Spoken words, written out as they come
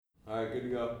Alright, good to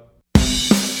go.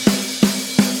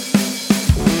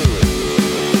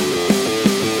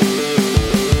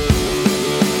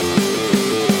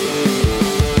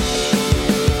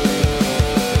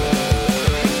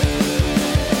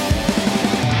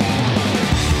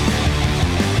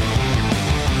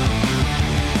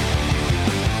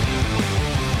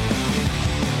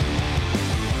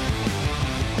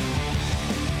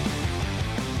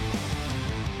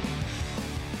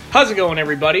 How's it going,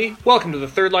 everybody? Welcome to the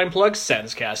Third Line Plug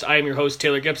Sensecast. I am your host,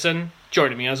 Taylor Gibson.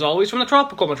 Joining me, as always, from the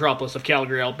tropical metropolis of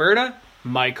Calgary, Alberta,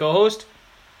 my co-host,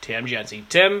 Tim Jensen.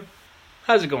 Tim,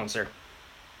 how's it going, sir?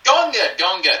 Going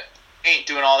good. Ain't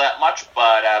doing all that much, but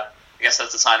I guess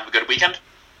that's a sign of a good weekend.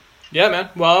 Yeah, man.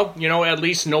 Well, you know, at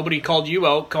least nobody called you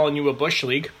out, calling you a Bush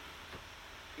League.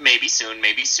 Maybe soon.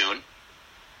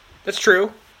 That's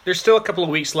true. There's still a couple of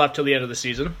weeks left till the end of the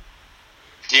season.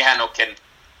 Yeah, no kidding.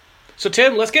 So,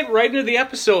 Tim, let's get right into the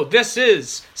episode. This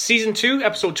is Season 2,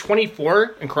 Episode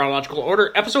 24, in chronological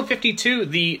order. Episode 52,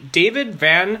 the David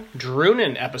Van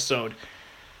Drunen episode.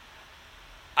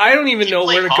 I don't even know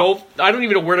where to go. I don't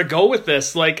even know where to go with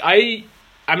this. Like, I'm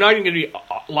not even going to be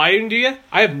lying to you.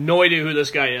 I have no idea who this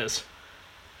guy is.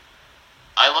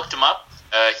 I looked him up.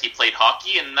 He played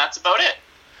hockey, and that's about it.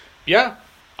 Yeah,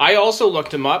 I also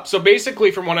looked him up. So, basically,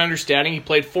 from what I'm understanding, he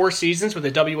played 4 seasons with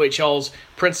the WHL's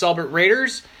Prince Albert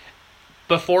Raiders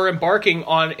before embarking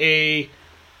on a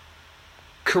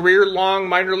career-long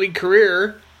minor league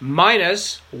career,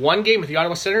 minus 1 game with the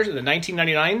Ottawa Senators in the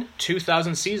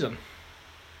 1999-2000 season.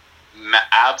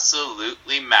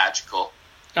 Absolutely magical.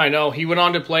 I know. He went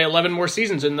on to play 11 more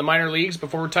seasons in the minor leagues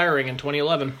before retiring in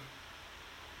 2011.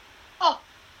 Oh,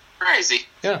 crazy.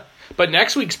 Yeah. But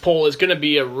next week's poll is going to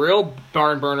be a real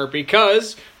barn burner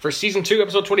because for Season 2,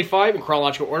 Episode 25, in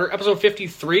chronological order, Episode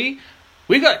 53...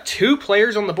 we've got 2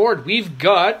 players on the board. We've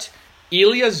got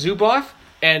Ilya Zubov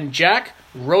and Jack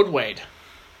Rodwade.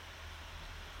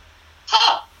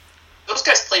 Huh. Those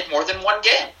guys played more than 1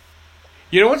 game.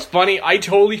 You know what's funny? I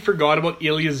totally forgot about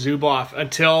Ilya Zubov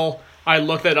until I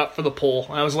looked that up for the poll.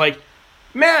 And I was like,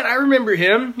 man, I remember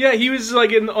him. Yeah, he was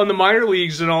like on the minor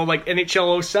leagues and all, like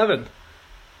NHL 07.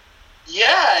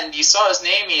 Yeah, and you saw his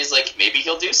name, he's like, maybe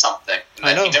he'll do something.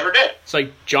 And then he never did. It's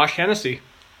like Josh Hennessy.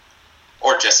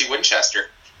 Or Jesse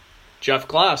Winchester. Jeff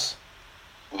Glass.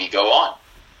 We go on.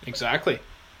 Exactly.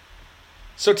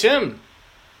 So, Tim,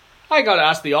 I gotta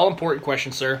ask the all-important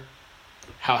question, sir.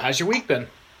 How has your week been?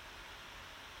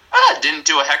 Didn't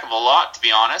do a heck of a lot, to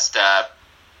be honest.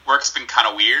 Work's been kind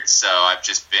of weird, so I've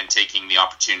just been taking the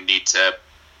opportunity to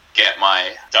get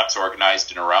my ducks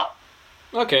organized in a row.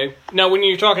 Okay. Now, when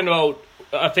you're talking about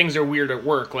things are weird at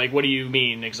work, like, what do you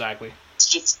mean exactly? It's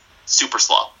just super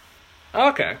slow.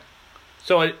 Okay.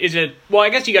 So is it... well, I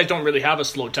guess you guys don't really have a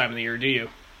slow time of the year, do you?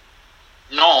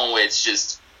 No, it's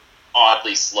just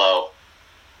oddly slow.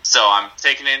 So I'm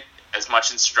taking it as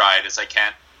much in stride as I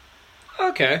can.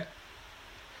 Okay.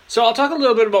 So I'll talk a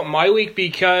little bit about my week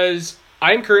because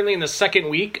I'm currently in the 2nd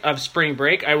week of spring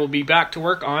break. I will be back to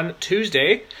work on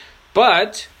Tuesday.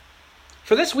 But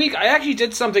for this week, I actually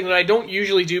did something that I don't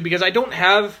usually do because I don't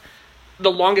have the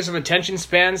longest of attention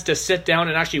spans to sit down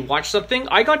and actually watch something.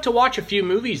 I got to watch a few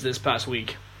movies this past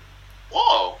week.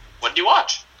 Whoa, what did you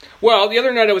watch? Well, the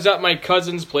other night I was at my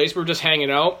cousin's place. We were just hanging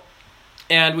out,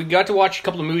 and we got to watch a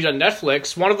couple of movies on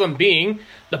Netflix, one of them being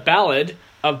The Ballad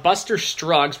of Buster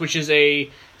Scruggs, which is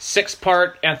a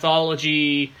 6-part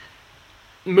anthology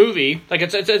movie. Like,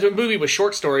 it's a movie with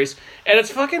short stories, and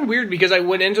it's fucking weird because I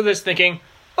went into this thinking,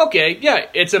 okay, yeah,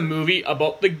 it's a movie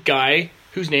about the guy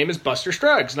whose name is Buster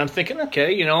Scruggs. And I'm thinking,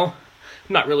 okay, you know,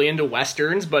 I'm not really into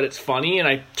Westerns, but it's funny. And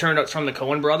I turned out it's from the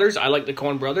Coen brothers. I like the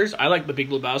Coen brothers. I like the Big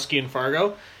Lebowski and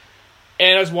Fargo.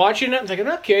 And I was watching it and thinking,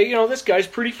 okay, you know, this guy's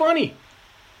pretty funny.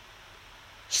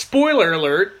 Spoiler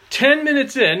alert, 10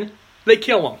 minutes in, they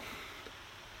kill him.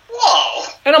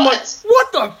 Whoa! And I'm like,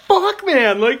 what the fuck,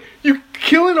 man? Like, you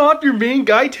killing off your main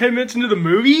guy 10 minutes into the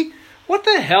movie? What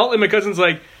the hell? And my cousin's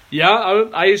like, yeah,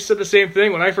 I said the same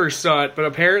thing when I first saw it, but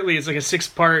apparently it's like a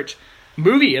 6-part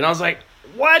movie. And I was like,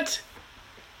 what?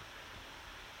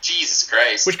 Jesus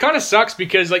Christ. Which kind of sucks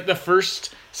because, like, the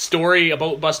first story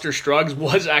about Buster Scruggs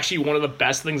was actually one of the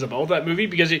best things about that movie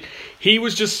because he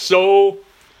was just so,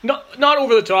 not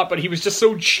over the top, but he was just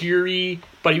so cheery,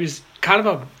 but he was kind of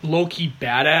a low-key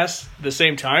badass at the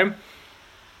same time.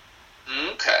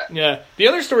 Okay. Yeah. The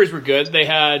other stories were good. They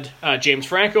had James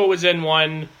Franco was in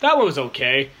one. That one was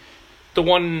okay. The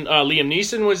one Liam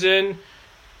Neeson was in.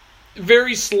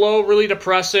 Very slow, really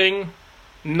depressing.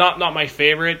 Not my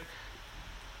favorite.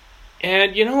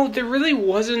 And, you know, there really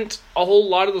wasn't a whole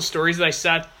lot of the stories that I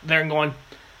sat there and going,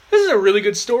 this is a really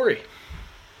good story.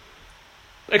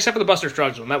 except for the Buster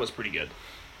Scruggs one. That was pretty good.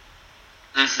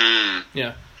 Mm-hmm.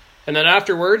 Yeah. And then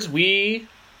afterwards,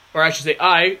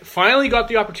 I finally got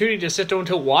the opportunity to sit down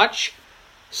to watch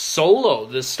Solo,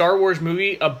 the Star Wars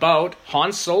movie about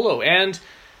Han Solo. And,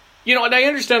 and I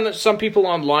understand that some people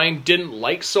online didn't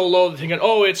like Solo. They're thinking,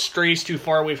 oh, it strays too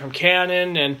far away from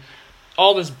canon and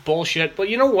all this bullshit. But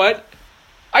you know what?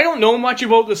 I don't know much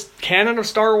about this canon of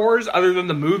Star Wars other than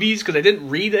the movies because I didn't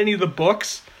read any of the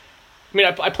books. I mean,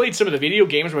 I played some of the video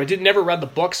games, but I never read the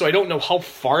book, so I don't know how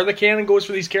far the canon goes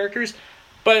for these characters.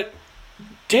 But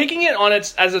taking it on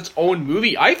as its own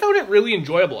movie, I found it really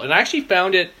enjoyable. And I actually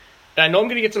found it, and I know I'm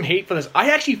going to get some hate for this,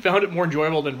 I actually found it more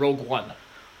enjoyable than Rogue One.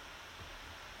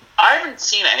 I haven't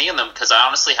seen any of them because I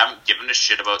honestly haven't given a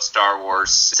shit about Star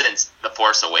Wars since The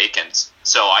Force Awakens,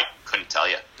 so I couldn't tell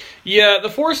you. Yeah, The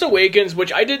Force Awakens,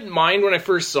 which I didn't mind when I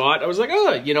first saw it, I was like,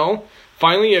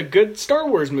 finally a good Star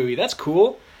Wars movie, that's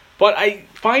cool. But I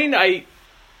find I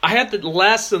had the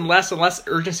less and less and less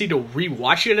urgency to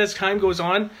rewatch it as time goes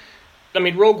on. I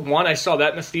mean, Rogue One, I saw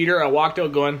that in the theater. I walked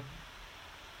out going,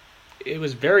 it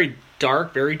was very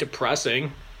dark, very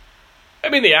depressing. I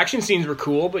mean, the action scenes were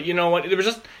cool, but you know what? It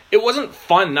wasn't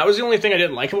fun. That was the only thing I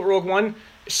didn't like about Rogue One.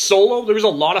 Solo, there was a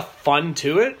lot of fun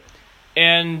to it.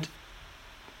 And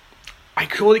I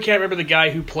totally can't remember the guy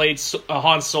who played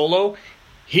Han Solo.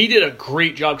 He did a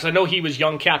great job, because I know he was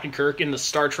young Captain Kirk in the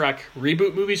Star Trek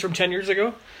reboot movies from 10 years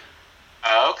ago.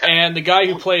 Oh, okay. And the guy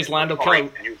who plays Lando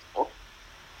Calrissian...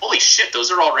 Holy shit, those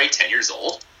are already 10 years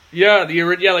old? Yeah,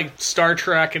 like Star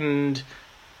Trek and...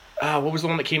 what was the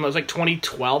one that came out? It was like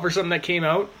 2012 or something that came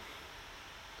out.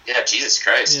 Yeah, Jesus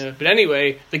Christ. Yeah, but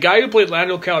anyway, the guy who played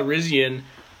Lando Calrissian,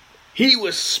 he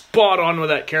was spot on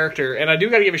with that character. And I do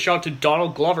got to give a shout out to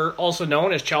Donald Glover, also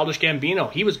known as Childish Gambino.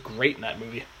 He was great in that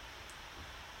movie.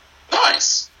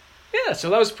 Nice. Yeah, so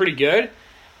that was pretty good.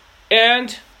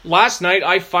 And last night,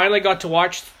 I finally got to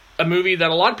watch a movie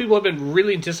that a lot of people have been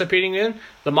really anticipating in,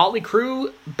 the Motley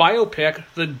Crue biopic,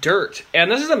 The Dirt. And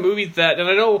this is a movie that, and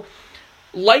I know,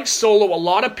 like Solo, a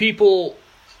lot of people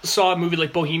saw a movie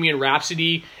like Bohemian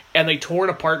Rhapsody, and they tore it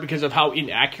apart because of how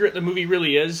inaccurate the movie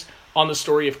really is on the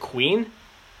story of Queen.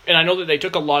 And I know that they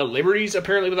took a lot of liberties,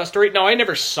 apparently, with that story. Now, I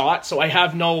never saw it, so I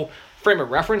have no frame of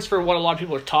reference for what a lot of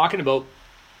people are talking about.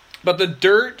 But The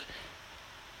Dirt,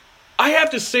 I have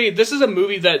to say, this is a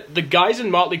movie that the guys in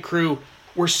Motley Crue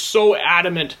were so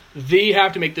adamant they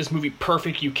have to make this movie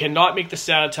perfect. You cannot make this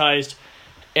sanitized.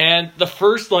 And the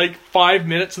first, 5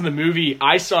 minutes in the movie,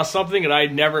 I saw something that I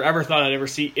never, ever thought I'd ever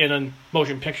see in a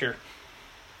motion picture.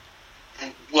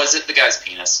 Was it the guy's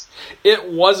penis? It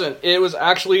wasn't. It was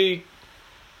actually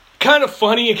kind of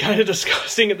funny and kind of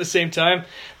disgusting at the same time.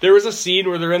 There was a scene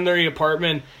where they're in their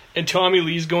apartment, and Tommy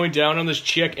Lee's going down on this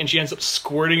chick, and she ends up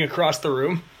squirting across the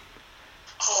room.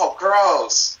 Oh,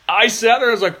 gross. I sat there,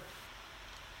 I was like...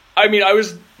 I mean, I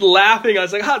was laughing. I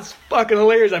was like, that's fucking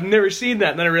hilarious. I've never seen that.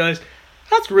 And then I realized,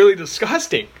 that's really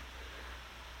disgusting.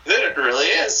 It really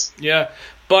is. Yeah.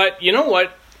 But, you know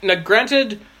what? Now,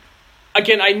 granted,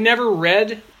 again, I never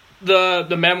read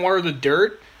the memoir, The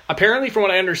Dirt. Apparently, from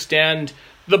what I understand,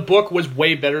 the book was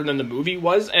way better than the movie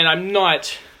was. And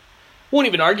won't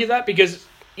even argue that because...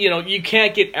 you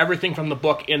can't get everything from the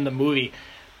book in the movie.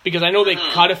 Because I know they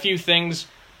cut a few things.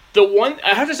 I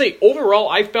have to say, overall,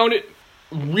 I found it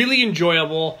really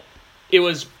enjoyable. It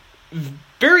was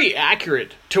very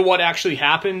accurate to what actually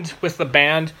happened with the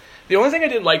band. The only thing I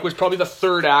didn't like was probably the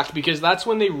third act, because that's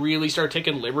when they really started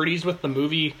taking liberties with the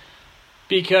movie.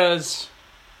 Because,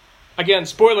 again,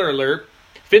 spoiler alert,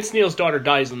 Vince Neil's daughter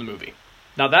dies in the movie.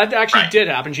 Now, that actually did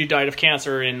happen. She died of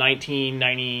cancer in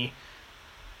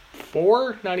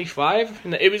 1994, 95?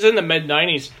 It was in the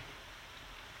mid-90s.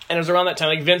 And it was around that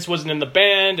time. Vince wasn't in the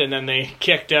band, and then they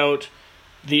kicked out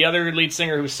the other lead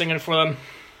singer who was singing for them.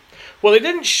 Well, they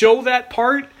didn't show that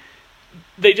part.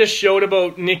 They just showed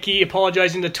about Nikki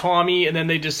apologizing to Tommy, and then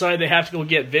they decided they have to go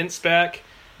get Vince back.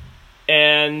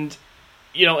 And,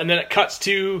 and then it cuts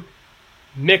to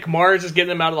Mick Mars is getting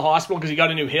them out of the hospital because he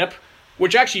got a new hip,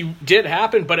 which actually did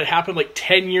happen, but it happened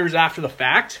 10 years after the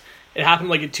fact. It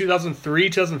happened in 2003,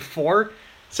 2004.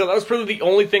 So that was probably the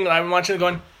only thing that I'm watching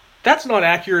going, that's not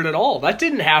accurate at all. That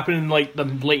didn't happen in the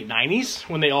late 90s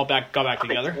when they all got back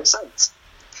together. Makes sense.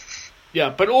 Yeah,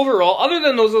 but overall, other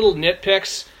than those little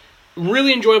nitpicks,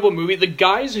 really enjoyable movie. The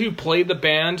guys who played the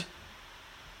band,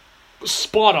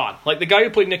 spot on. The guy who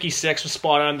played Nikki Sixx was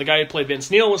spot on. The guy who played Vince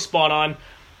Neil was spot on.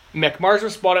 Mick Mars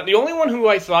was spot on. The only one who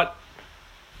I thought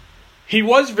he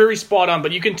was very spot on,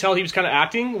 but you can tell he was kind of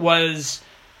acting, was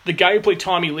the guy who played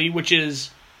Tommy Lee, which is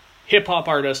hip-hop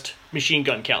artist Machine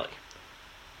Gun Kelly.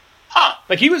 Huh.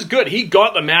 Like, he was good. He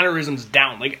got the mannerisms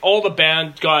down. Like, all the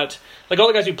band got... Like, all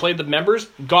the guys who played the members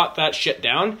got that shit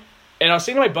down. And I was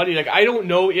saying to my buddy, like, I don't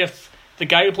know if the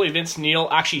guy who played Vince Neil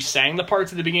actually sang the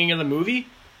parts at the beginning of the movie.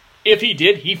 If he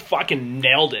did, he fucking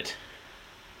nailed it.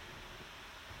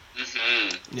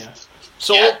 Mm-hmm. Yeah.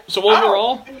 So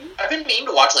overall... I've been meaning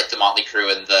to watch, like, the Motley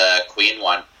Crue and the Queen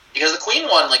one. Because the Queen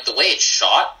one, like, the way it's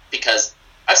shot, because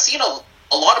I've seen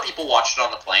a lot of people watch it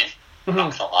on the plane, I'm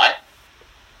not gonna lie.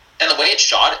 And the way it's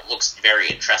shot, it looks very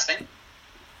interesting.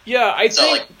 Yeah, I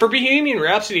think for Bohemian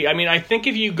Rhapsody, I mean, I think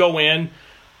if you go in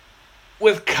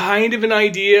with kind of an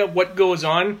idea of what goes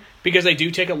on, because they do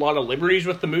take a lot of liberties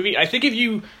with the movie, I think if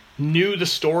you knew the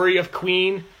story of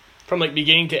Queen from, like,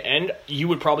 beginning to end, you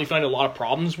would probably find a lot of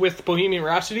problems with Bohemian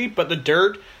Rhapsody, but The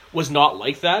Dirt was not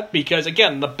like that, because,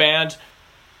 again, the band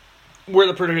were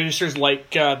the producers like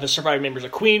the surviving members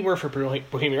of Queen were for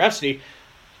Bohemian Rhapsody.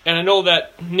 And I know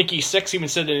that Nikki Sixx even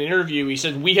said in an interview, he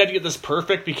said, we had to get this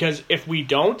perfect because if we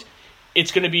don't,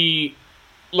 it's going to be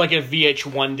like if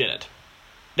VH1 did it.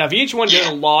 Now, VH1 did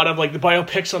a lot of, like, the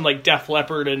biopics on, like, Def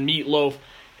Leppard and Meatloaf,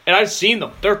 and I've seen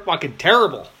them. They're fucking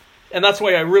terrible. And that's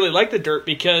why I really like The Dirt,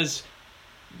 because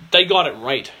they got it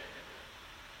right.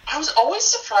 I was always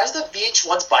surprised that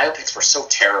VH1's biopics were so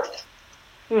terrible.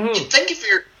 Mm-hmm. You'd think if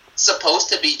you're supposed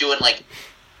to be doing, like,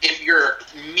 if your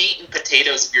meat and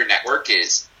potatoes of your network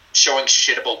is showing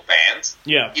shit about bands,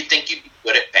 you'd think you'd be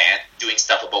good at doing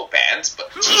stuff about bands, but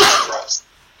Jesus Christ.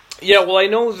 Yeah, well, I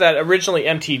know that originally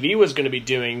MTV was going to be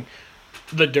doing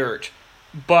The Dirt,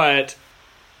 but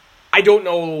I don't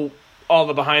know all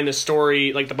the behind the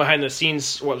story, like the behind the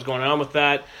scenes, what was going on with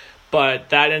that, but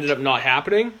that ended up not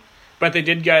happening. But they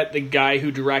did get the guy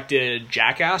who directed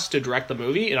Jackass to direct the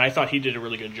movie, and I thought he did a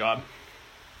really good job.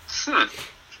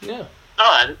 Yeah.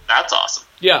 Oh, that's awesome.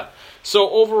 Yeah. So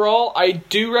overall, I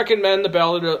do recommend the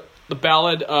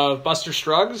Ballad of Buster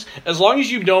Scruggs. As long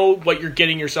as you know what you're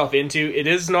getting yourself into, it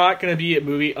is not going to be a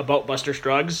movie about Buster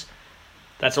Scruggs.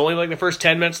 That's only like the first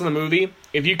 10 minutes of the movie.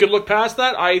 If you could look past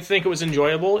that, I think it was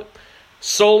enjoyable.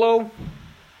 Solo,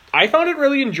 I found it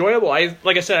really enjoyable.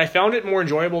 Like I said, I found it more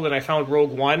enjoyable than I found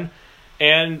Rogue One.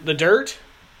 And The Dirt,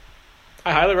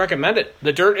 I highly recommend it.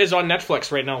 The Dirt is on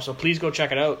Netflix right now, so please go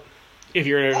check it out if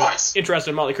you're interested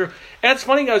in Motley Crue. And it's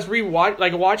funny, I was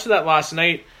watched that last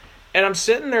night, and I'm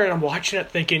sitting there and I'm watching it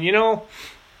thinking, you know,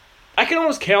 I can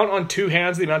almost count on two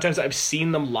hands the amount of times I've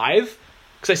seen them live,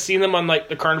 because I've seen them on, like,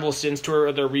 the Carnival of Sins tour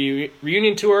or the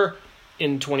reunion tour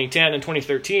in 2010 and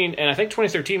 2013, and I think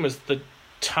 2013 was the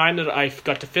time that I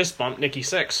got to fist bump Nikki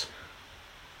Sixx.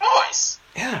 Nice.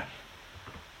 Yeah.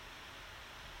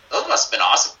 Those must have been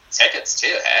awesome tickets,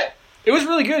 too, eh? It was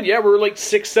really good, yeah. We were like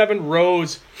 6-7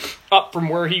 rows up from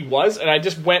where he was, and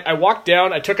I walked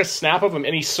down, I took a snap of him,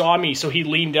 and he saw me, so he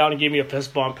leaned down and gave me a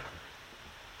fist bump.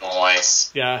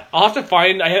 Nice. Yeah, I'll have to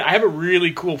find, I have a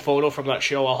really cool photo from that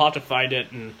show. I'll have to find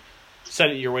it and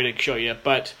send it your way to show you.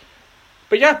 But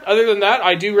yeah, other than that,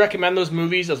 I do recommend those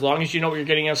movies as long as you know what you're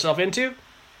getting yourself into.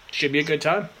 Should be a good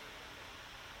time.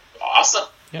 Awesome.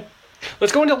 Yep.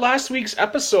 Let's go into last week's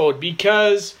episode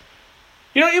because,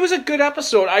 you know, it was a good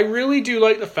episode. I really do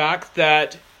like the fact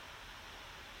that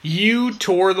you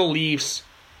tore the Leafs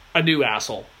a new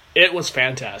asshole. It was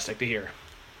fantastic to hear.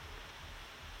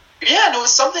 Yeah, no,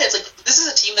 it's something. It's like, this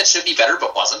is a team that should be better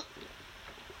but wasn't.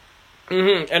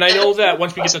 Mm-hmm. And I know that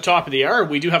once we get to the top of the hour,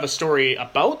 we do have a story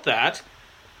about that.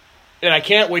 And I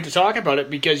can't wait to talk about it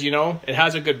because, you know, it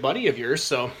has a good buddy of yours,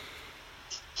 so.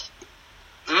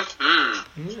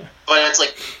 Mm-hmm. Yeah. But it's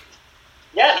like,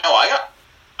 yeah, no, I got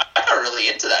really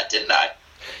into that, didn't I?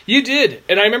 You did.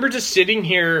 And I remember just sitting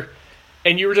here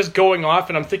and you were just going off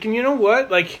and I'm thinking, you know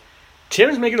what? Like,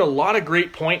 Tim's making a lot of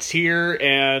great points here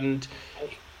and,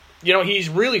 you know, he's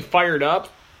really fired up.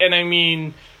 And I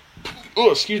mean,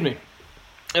 excuse me.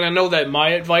 And I know that my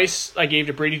advice I gave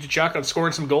to Brady Tkachuk on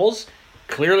scoring some goals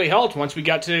clearly helped once we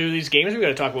got to these games we got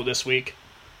to talk about this week.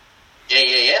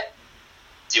 Yeah.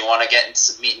 Do you want to get into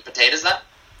some meat and potatoes then?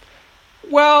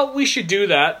 Well, we should do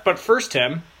that. But first,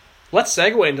 Tim, let's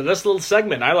segue into this little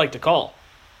segment I like to call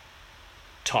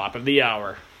Top of the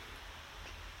Hour.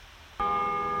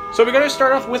 So we're going to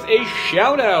start off with a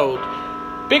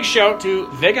shout-out. Big shout to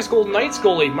Vegas Golden Knights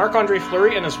goalie Marc-Andre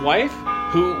Fleury and his wife,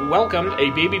 who welcomed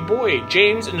a baby boy,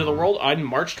 James, into the world on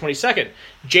March 22nd.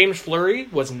 James Fleury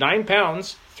was 9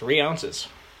 pounds, 3 ounces.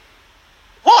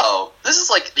 Whoa, this is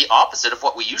like the opposite of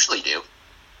what we usually do.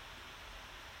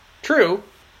 True.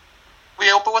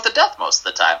 We open with a death most of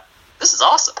the time. This is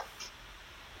awesome.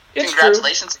 It's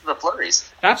Congratulations to the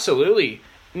Flurries. Absolutely.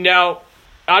 Now,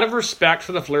 out of respect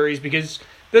for the Flurries, because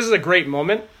this is a great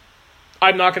moment,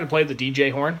 I'm not going to play the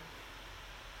DJ horn.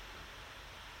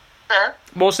 Fair.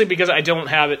 Mostly because I don't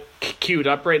have it queued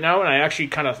up right now, and I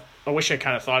wish I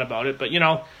kind of thought about it, but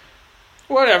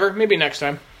whatever. Maybe next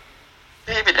time.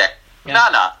 Maybe day. Yeah.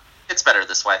 No. It's better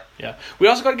this way. Yeah. We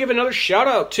also got to give another shout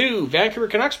out to Vancouver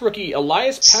Canucks rookie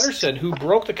Elias Pettersson, who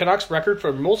broke the Canucks record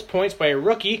for most points by a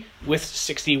rookie with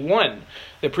 61.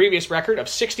 The previous record of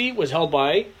 60 was held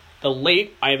by the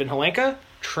late Ivan Helenka,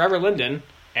 Trevor Linden,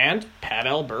 and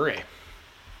Pavel Bure.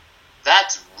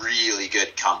 That's really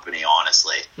good company,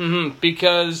 honestly.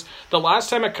 Because the last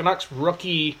time a Canucks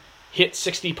rookie hit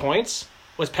 60 points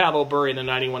was Pavel Bure in the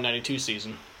 91-92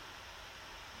 season.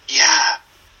 Yeah.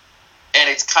 And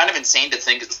it's kind of insane to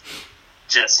think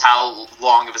just how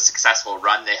long of a successful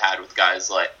run they had with guys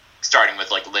like, starting with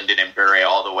like Linden and Bure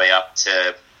all the way up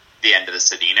to the end of the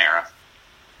Sedin era.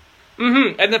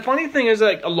 And the funny thing is,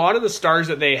 like, a lot of the stars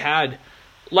that they had,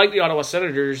 like the Ottawa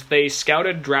Senators, they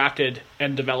scouted, drafted,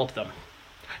 and developed them.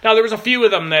 Now, there was a few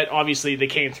of them that obviously they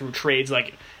came through trades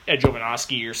like Ed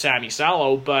Jovanovski or Sami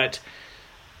Salo, but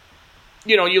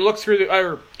you look through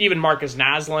or even Marcus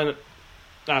Naslin.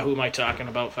 Who am I talking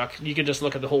about? Fuck, you could just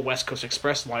look at the whole West Coast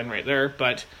Express line right there.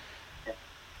 But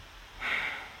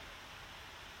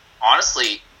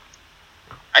honestly,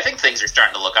 I think things are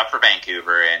starting to look up for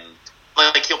Vancouver, and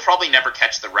like he'll probably never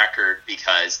catch the record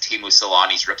because Teemu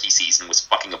Selanne's rookie season was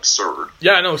fucking absurd.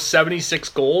 Yeah, I know, 76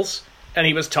 goals, and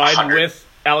he was tied 100. with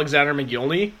Alexander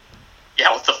McGillney.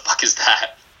 Yeah, what the fuck is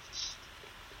that?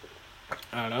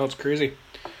 I don't know, it's crazy.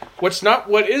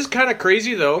 What is kind of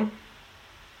crazy though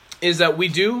is that we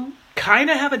do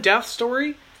kind of have a death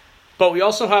story, but we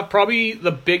also have probably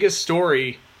the biggest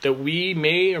story that we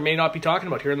may or may not be talking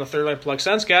about here in the Third Line Plug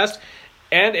Sensecast,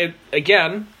 and it,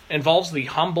 again, involves the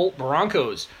Humboldt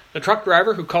Broncos. The truck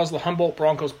driver who caused the Humboldt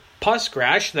Broncos bus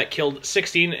crash that killed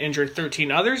 16 and injured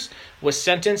 13 others was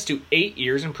sentenced to 8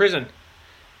 years in prison.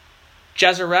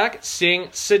 Jazarak Singh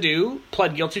Sidhu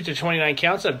pled guilty to 29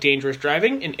 counts of dangerous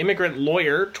driving. An immigrant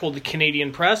lawyer told the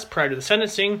Canadian press prior to the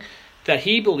sentencing that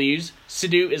he believes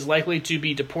Sidhu is likely to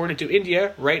be deported to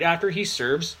India right after he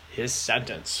serves his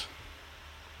sentence.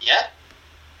 Yeah,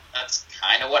 that's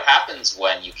kind of what happens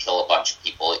when you kill a bunch of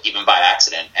people, even by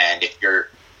accident. And if you're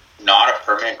not a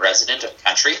permanent resident of the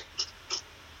country,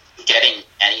 getting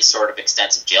any sort of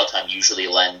extensive jail time usually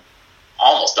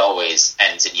almost always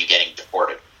ends in you getting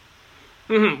deported.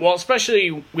 Well,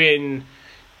 especially when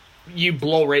you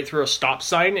blow right through a stop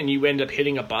sign and you end up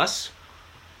hitting a bus.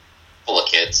 Full of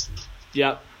kids.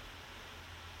 Yep.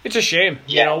 It's a shame.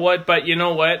 Yeah. You know what? But you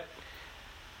know what?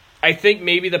 I think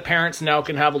maybe the parents now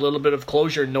can have a little bit of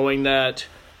closure knowing that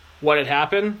what had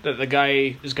happened, that the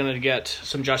guy is going to get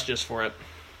some justice for it.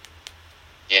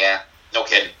 Yeah, no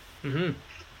kidding.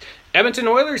 Edmonton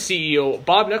Oilers CEO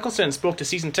Bob Nicholson spoke to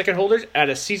season ticket holders at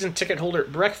a season ticket holder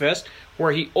breakfast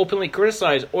where he openly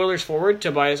criticized Oilers forward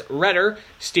Tobias Redder,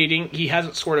 stating he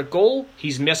hasn't scored a goal,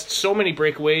 he's missed so many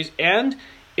breakaways, and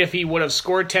if he would have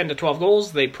scored 10 to 12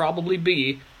 goals, they'd probably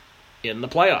be in the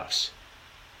playoffs.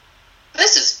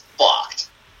 This is fucked.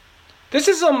 This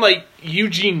is some, like,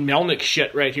 Eugene Melnyk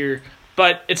shit right here,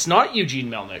 but it's not Eugene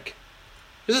Melnyk.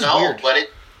 This is weird. But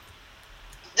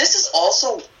this is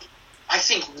also, I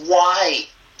think, why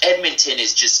Edmonton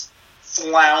is just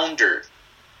floundered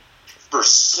for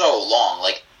so long.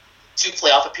 Like, 2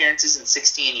 playoff appearances in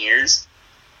 16 years,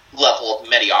 level of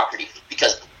mediocrity,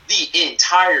 because the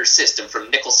entire system from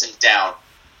Nicholson down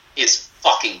is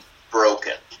fucking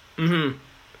broken.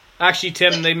 Actually,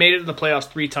 Tim, they made it to the playoffs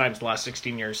 3 times the last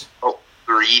 16 years. Oh,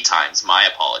 3 times. My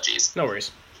apologies. No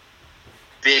worries.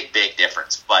 Big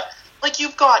difference. But, like,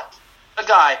 you've got a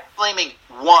guy blaming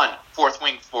one fourth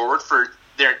wing forward for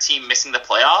their team missing the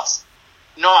playoffs,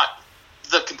 not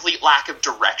the complete lack of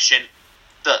direction,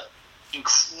 the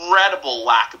incredible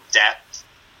lack of depth,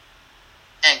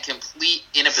 and complete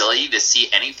inability to see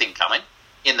anything coming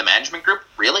in the management group.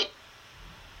 Really?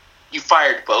 You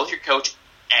fired both your coach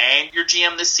and your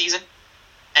GM this season,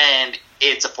 and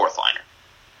it's a 4th liner.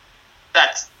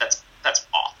 That's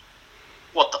awful.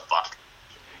 What the fuck?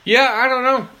 Yeah, I don't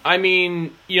know. I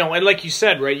mean, and like you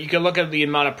said, right, you can look at the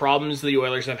amount of problems the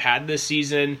Oilers have had this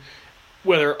season,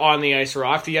 whether on the ice or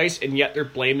off the ice, and yet they're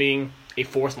blaming a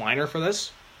 4th liner for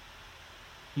this.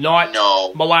 Not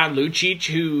Milan Lucic,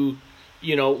 who,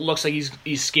 looks like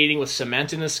he's skating with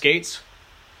cement in his skates.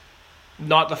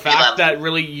 Not the fact that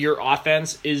really your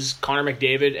offense is Connor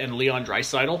McDavid and Leon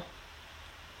Draisaitl.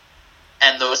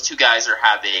 And those 2 guys are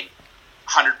having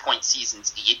 100-point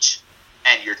seasons each,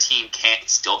 and your team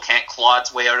still can't claw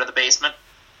its way out of the basement?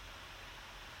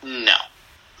 No.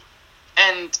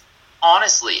 And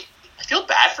honestly, I feel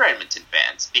bad for Edmonton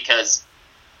fans because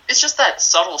it's just that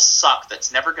subtle suck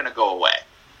that's never going to go away.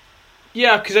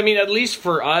 Yeah, because, I mean, at least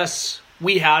for us,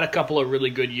 we had a couple of really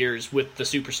good years with the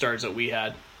superstars that we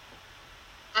had.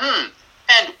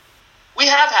 And we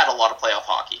have had a lot of playoff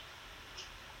hockey.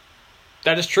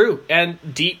 That is true. And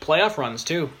deep playoff runs,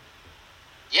 too.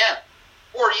 Yeah.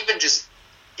 Or even just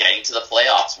getting to the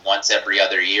playoffs once every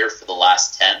other year for the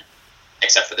last 10,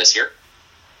 except for this year.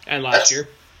 And last year.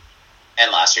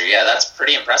 And last year, yeah, that's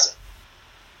pretty impressive.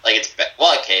 Like,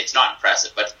 it's not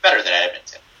impressive, but it's better than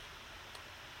Edmonton.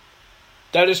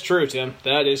 That is true, Tim.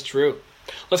 That is true.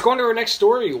 Let's go on to our next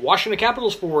story. Washington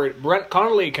Capitals forward Brent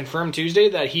Connolly confirmed Tuesday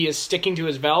that he is sticking to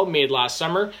his vow made last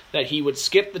summer that he would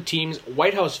skip the team's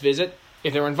White House visit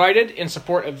if they were invited in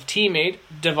support of teammate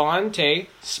Devante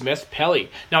Smith-Pelly.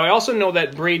 Now, I also know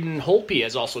that Braden Holtby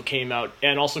has also came out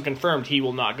and also confirmed he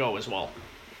will not go as well.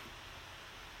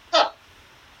 Huh.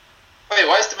 Wait,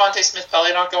 why is Devante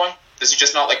Smith-Pelly not going? Does he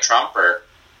just not like Trump, or...?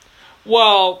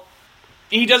 Well,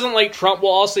 he doesn't like Trump.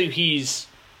 Well, also he's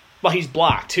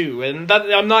black too, and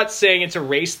that, I'm not saying it's a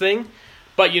race thing,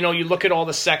 but you look at all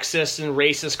the sexist and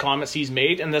racist comments he's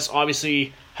made, and this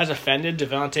obviously has offended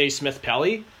Devante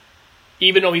Smith-Pelly,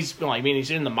 even though he's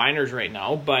in the minors right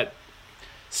now, but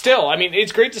still, I mean,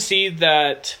 it's great to see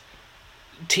that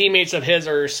teammates of his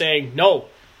are saying, no,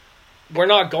 we're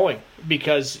not going,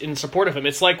 because in support of him.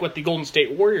 It's like what the Golden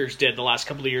State Warriors did the last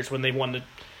couple of years when they won the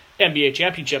NBA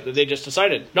championship, that they just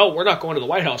decided, no, we're not going to the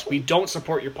White House. We don't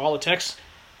support your politics,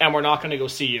 and we're not going to go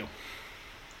see you.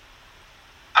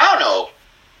 I don't know.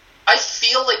 I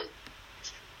feel like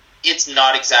it's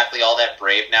not exactly all that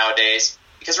brave nowadays.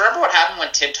 Because remember what happened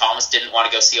when Tim Thomas didn't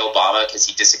want to go see Obama because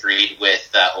he disagreed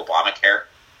with Obamacare?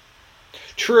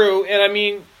 True, and I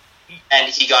mean...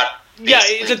 And he got... Yeah,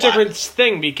 it's a different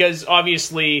thing, because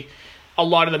obviously a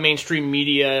lot of the mainstream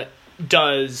media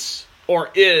does, or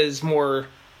is, more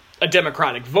a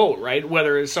Democratic vote, right?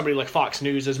 Whether somebody like Fox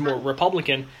News is more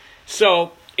Republican.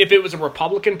 So, if it was a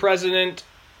Republican president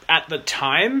at the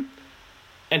time,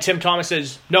 and Tim Thomas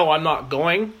says, no, I'm not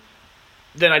going,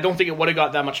 then I don't think it would have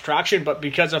got that much traction. But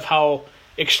because of how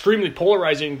extremely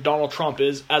polarizing Donald Trump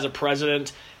is as a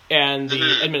president, and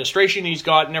the administration he's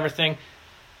got and everything,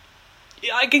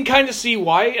 I can kind of see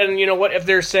why. And you know what, if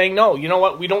they're saying, no, you know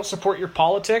what, we don't support your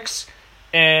politics,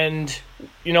 and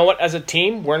you know what, as a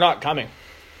team, we're not coming.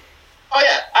 Oh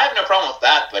yeah, I have no problem with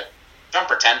that, but don't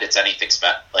pretend it's anything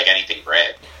anything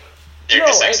brave. They're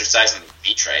just exercising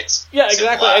beach rights. Yeah,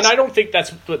 exactly, and I don't think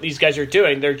that's what these guys are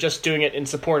doing. They're just doing it in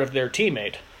support of their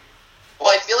teammate. Well,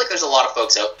 I feel like there's a lot of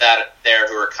folks out there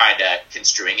who are kind of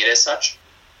construing it as such.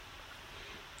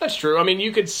 That's true. I mean,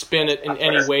 you could spin it in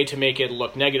any way to make it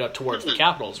look negative towards the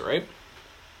Capitals, right?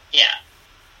 Yeah,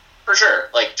 for sure.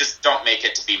 Like, just don't make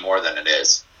it to be more than it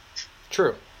is.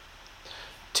 True.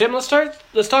 Tim, let's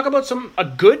talk about a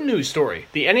good news story.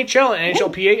 The NHL and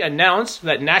NHLPA announced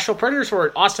that Nashville Predators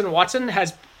forward Austin Watson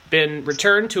has been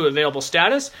returned to available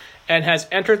status and has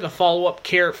entered the follow-up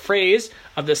care phase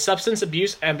of the Substance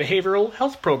Abuse and Behavioral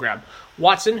Health Program.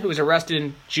 Watson, who was arrested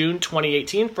in June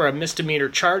 2018 for a misdemeanor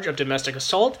charge of domestic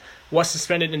assault, was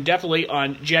suspended indefinitely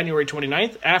on January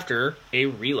 29th after a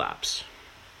relapse.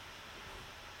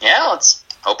 Yeah, let's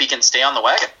hope he can stay on the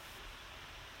wagon.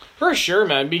 For sure,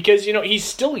 man, because, he's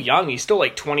still young. He's still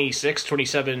like 26,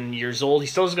 27 years old. He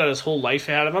still's got his whole life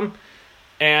ahead of him.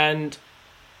 And,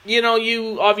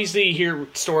 you obviously hear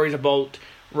stories about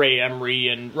Ray Emery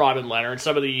and Robin Leonard,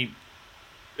 some of the,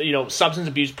 substance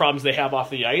abuse problems they have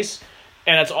off the ice.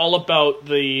 And it's all about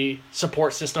the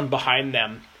support system behind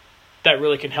them that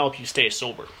really can help you stay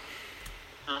sober.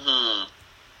 Mm-hmm.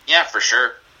 Yeah, for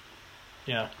sure.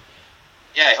 Yeah.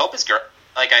 Yeah, I hope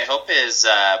his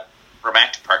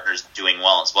romantic partner's doing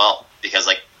well as well, because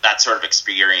that sort of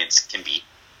experience can be,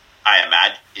 I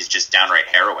imagine, is just downright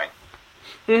harrowing.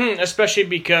 Especially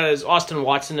because Austin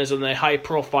Watson is in the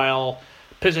high-profile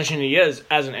position he is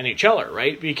as an NHLer,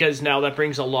 right? Because now that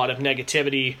brings a lot of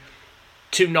negativity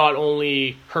to not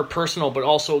only her personal, but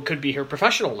also could be her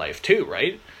professional life too,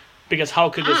 right? Because how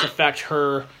could this affect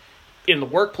her in the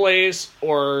workplace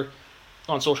or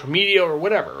on social media or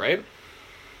whatever, right?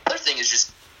 Other thing is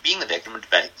just being the victim of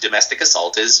domestic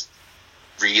assault is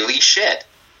really shit.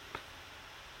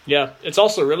 Yeah, it's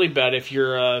also really bad if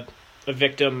you're a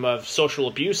victim of social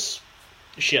abuse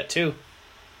shit too.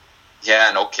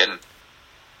 Yeah, no kidding.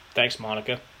 Thanks,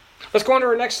 Monica. Let's go on to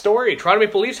our next story. Toronto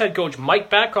Maple Leafs head coach Mike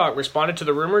Babcock responded to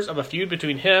the rumors of a feud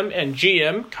between him and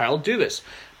GM Kyle Dubas.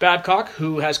 Babcock,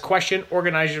 who has questioned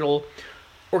organizational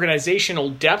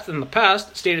depth in the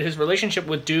past, stated his relationship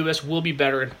with Dubas will be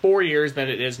better in 4 years than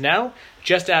it is now,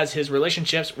 just as his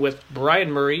relationships with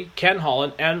Brian Murray, Ken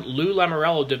Holland, and Lou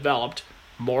Lamoriello developed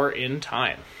more in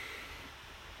time.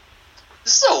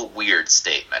 This is a weird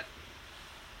statement.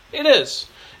 It is.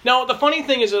 Now, the funny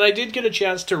thing is that I did get a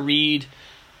chance to read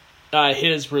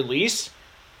his release.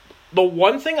 The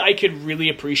one thing I could really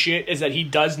appreciate is that he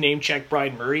does name check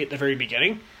Brian Murray at the very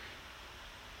beginning.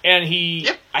 And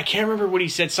I can't remember what he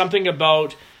said, something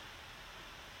about...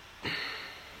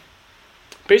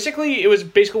 Basically, it was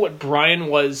what Brian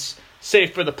was, say,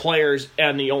 for the players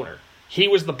and the owner. He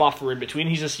was the buffer in between.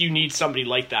 He's just, you need somebody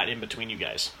like that in between you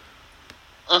guys.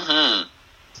 No,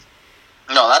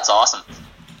 that's awesome.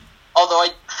 Although, I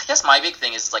guess my big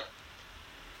thing is, like,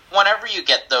 whenever you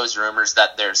get those rumors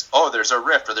that there's a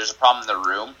rift or there's a problem in the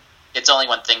room, it's only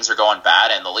when things are going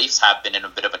bad, and the Leafs have been in a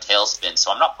bit of a tailspin,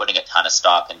 so I'm not putting a ton of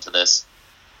stock into this.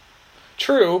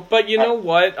 True, but you know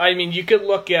what? I mean, you could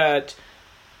look at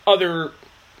other,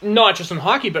 not just in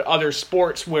hockey, but other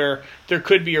sports where there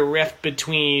could be a rift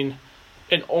between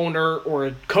an owner or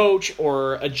a coach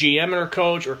or a GM and a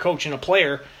coach or a coach and a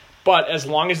player, but as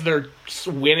long as they're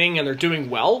winning and they're doing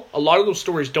well, a lot of those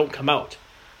stories don't come out.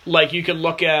 Like, you could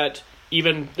look at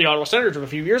even the Ottawa Senators of a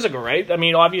few years ago, right? I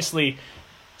mean, obviously,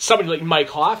 somebody like Mike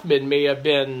Hoffman may have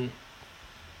been,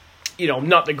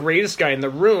 not the greatest guy in the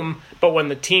room, but when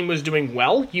the team was doing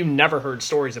well, you never heard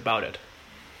stories about it.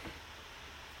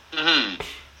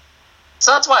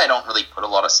 So that's why I don't really put a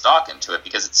lot of stock into it,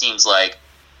 because it seems like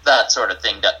that sort of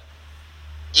thing that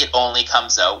it only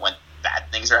comes out when bad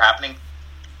things are happening.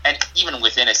 And even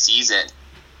within a season,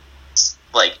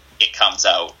 like, it comes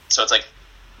out. So it's like,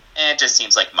 it just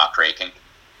seems like muckraking.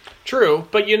 True,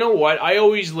 but you know what? I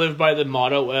always live by the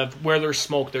motto of where there's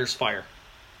smoke, there's fire.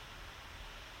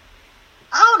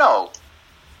 I don't know.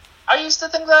 I used to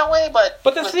think that way, but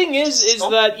the thing is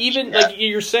that even, like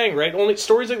you're saying, right, only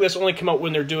stories like this only come out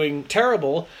when they're doing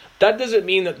terrible. That doesn't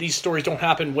mean that these stories don't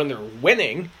happen when they're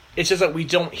winning. It's just that we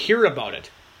don't hear about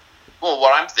it. Well,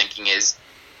 what I'm thinking is,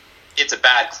 it's a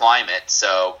bad climate,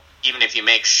 so even if you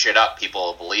make shit up, people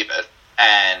will believe it.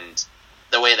 And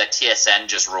the way that TSN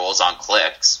just rolls on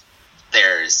clicks,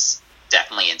 there's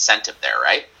definitely incentive there,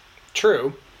 right?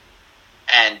 True.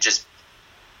 And just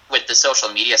with the social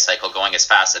media cycle going as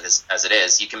fast as it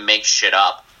is, you can make shit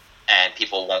up and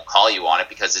people won't call you on it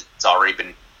because it's already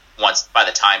been, once by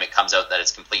the time it comes out that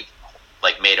it's complete,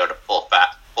 like made out of full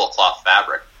cloth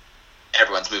fabric,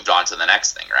 everyone's moved on to the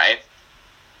next thing, right?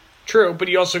 True, but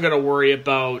you also got to worry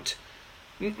about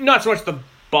not so much the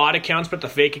bot accounts, but the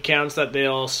fake accounts that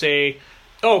they'll say,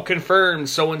 oh, confirmed,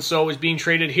 so-and-so is being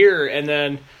traded here, and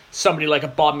then somebody like a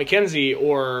Bob McKenzie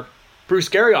or Bruce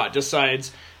Garriott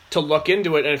decides to look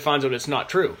into it and finds out it's not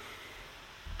true.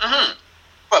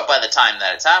 But by the time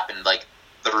that it's happened, like,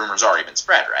 the rumor's already been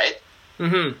spread, right?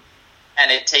 And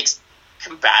it takes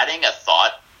combating a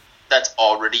thought that's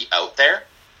already out there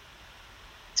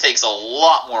takes a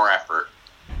lot more effort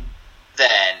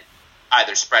than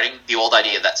either spreading the old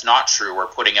idea that's not true or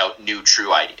putting out new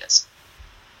true ideas.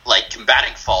 Like,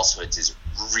 combating falsehoods is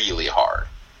really hard.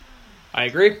 I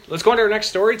agree. Let's go on to our next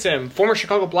story, Tim. Former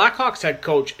Chicago Blackhawks head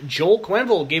coach Joel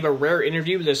Quenneville gave a rare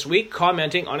interview this week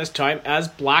commenting on his time as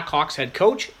Blackhawks head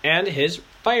coach and his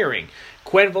firing.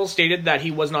 Quenneville stated that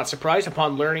he was not surprised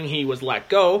upon learning he was let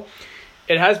go.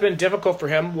 It has been difficult for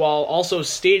him, while also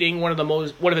stating one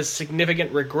of his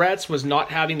significant regrets was not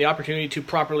having the opportunity to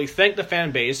properly thank the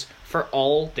fan base for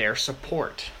all their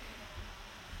support.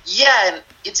 Yeah, and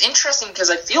it's interesting because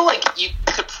I feel like you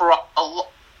could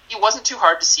it wasn't too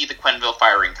hard to see the Quenneville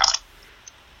firing coming.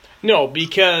 No,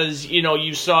 because,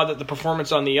 you saw that the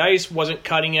performance on the ice wasn't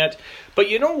cutting it. But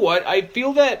you know what? I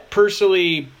feel that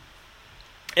personally,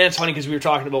 and it's funny because we were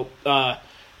talking about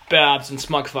Babs and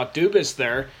Smugfuck Dubas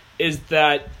there, is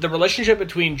that the relationship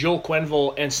between Joel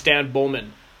Quenneville and Stan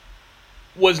Bowman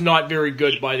was not very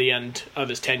good by the end of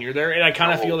his tenure there. And I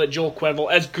kind of feel that Joel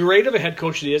Quenneville, as great of a head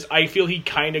coach as he is, I feel he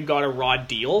kind of got a raw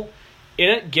deal in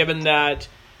it, given that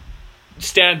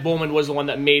Stan Bowman was the one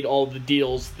that made all of the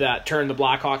deals that turned the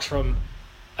Blackhawks from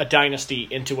a dynasty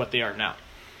into what they are now.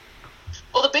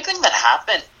 Well, the big thing that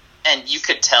happened, and you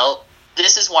could tell,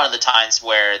 this is one of the times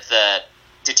where the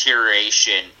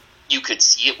deterioration, you could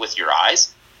see it with your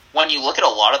eyes. When you look at a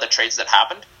lot of the trades that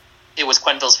happened, it was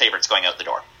Quenneville's favorites going out the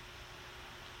door.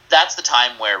 That's the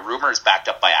time where rumor is backed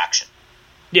up by action.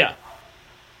 Yeah.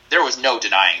 There was no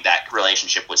denying that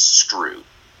relationship was screwed.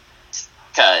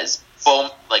 Because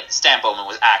Stan Bowman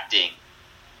was acting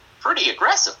pretty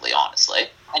aggressively, honestly.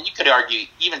 And you could argue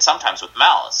even sometimes with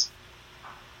malice.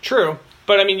 True.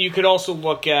 But, I mean, you could also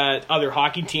look at other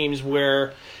hockey teams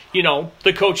where,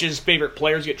 the coach's favorite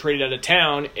players get traded out of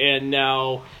town, and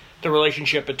now the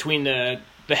relationship between the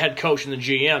head coach and the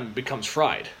GM becomes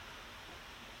fried.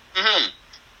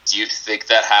 Do you think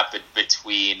that happened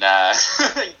between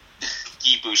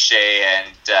Guy Boucher and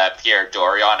Pierre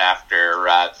Dorion after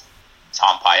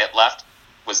Tom Pyatt left?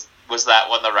 Was that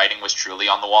when the writing was truly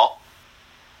on the wall?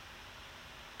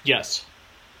 Yes.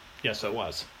 Yes, it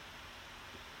was.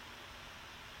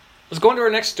 Let's go on to our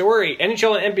next story.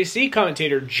 NHL and NBC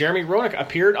commentator Jeremy Roenick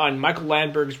appeared on Michael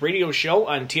Landberg's radio show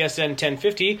on TSN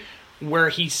 1050, where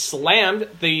he slammed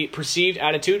the perceived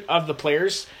attitude of the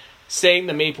players, saying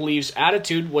the Maple Leafs'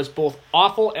 attitude was both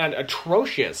awful and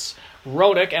atrocious.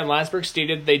 Roenick and Landberg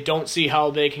stated they don't see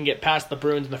how they can get past the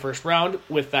Bruins in the first round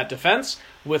with that defense,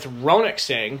 with Roenick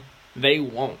saying they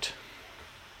won't.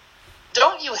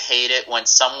 Don't you hate it when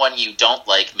someone you don't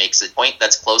like makes a point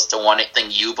that's close to one thing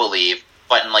you believe,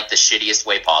 but in like the shittiest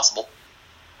way possible?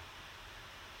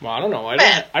 Well, I don't know. I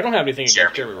don't have anything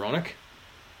against Jeremy Roenick.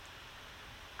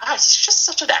 He's just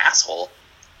such an asshole.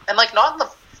 And like not in the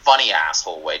funny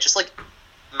asshole way, just like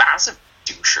massive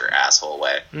doucher asshole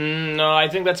way. No, I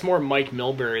think that's more Mike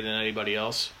Milbury than anybody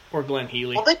else. Or Glenn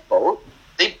Healy. Well,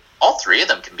 all three of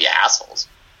them can be assholes.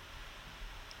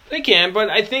 They can, but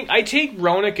I think I take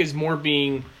Roenick as more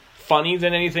being funny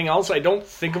than anything else. I don't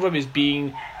think of him as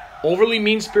being overly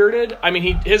mean-spirited. I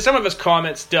mean, some of his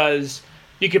comments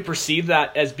you could perceive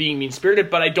that as being mean-spirited,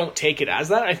 but I don't take it as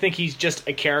that. I think he's just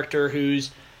a character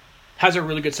has a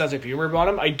really good sense of humor about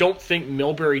him. I don't think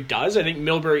Milbury does. I think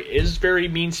Milbury is very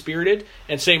mean-spirited,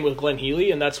 and same with Glenn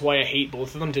Healy, and that's why I hate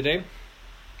both of them today.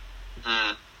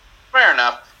 Fair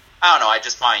enough. I don't know, I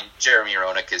just find Jeremy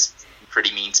Roenick is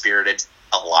pretty mean-spirited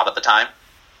a lot of the time.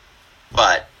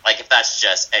 But, like, if that's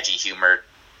just edgy humor,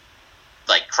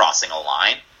 like, crossing a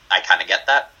line, I kind of get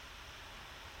that.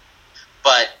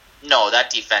 But, no, that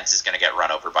defense is going to get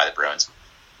run over by the Bruins.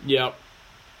 Yep.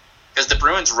 Because the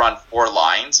Bruins run 4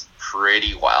 lines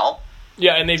pretty well.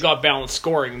 Yeah, and they've got balanced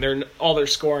scoring. All their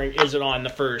scoring isn't on the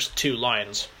first 2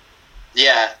 lines.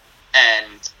 Yeah,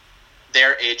 and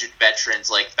their aged veterans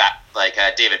like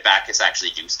David Backes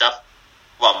actually do stuff,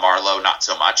 while Marleau not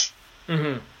so much.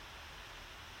 Mm-hmm.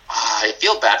 I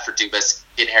feel bad for Dubas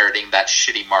inheriting that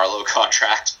shitty Marleau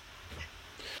contract.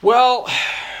 Well,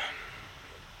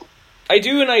 I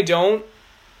do and I don't,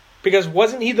 because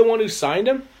wasn't he the one who signed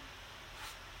him?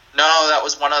 No, that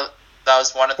was one of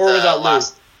the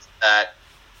last that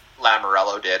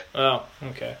Lamoriello did. Oh,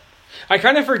 okay. I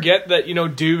kind of forget that,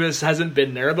 Dubas hasn't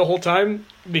been there the whole time,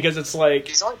 because it's like...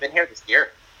 He's only been here this year.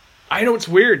 I know, it's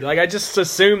weird. Like, I just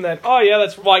assume that, I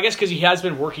guess because he has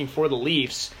been working for the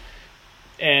Leafs,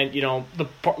 and, the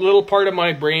little part of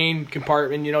my brain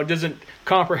compartment, doesn't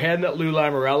comprehend that Lou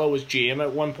Lamoriello was GM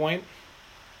at one point.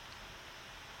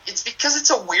 It's because it's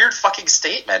a weird fucking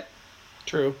statement.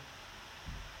 True.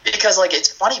 Because, it's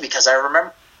funny because I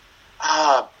remember...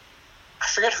 I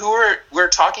forget who we were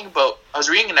talking about. I was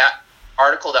reading an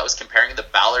article that was comparing the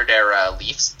Ballard-era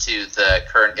Leafs to the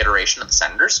current iteration of the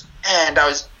Senators. And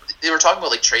they were talking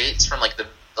about, trades from, the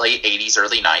late 80s,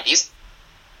 early 90s.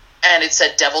 And it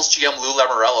said Devils GM Lou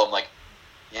Lamoriello. I'm like,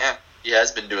 yeah, he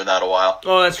has been doing that a while.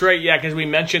 Oh, that's right, yeah, because we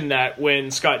mentioned that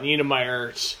when Scott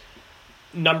Niedermayer's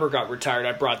number got retired,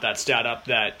 I brought that stat up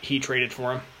that he traded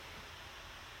for him.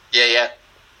 Yeah.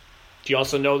 Do you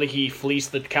also know that he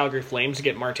fleeced the Calgary Flames to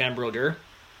get Martin Brodeur?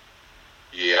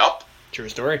 Yep. True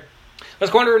story.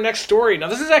 Let's go on to our next story. Now,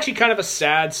 this is actually kind of a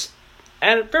sad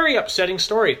and very upsetting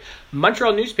story.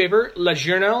 Montreal newspaper Le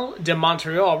Journal de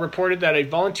Montreal reported that a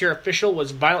volunteer official was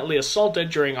violently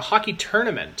assaulted during a hockey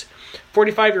tournament.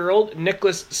 45-year-old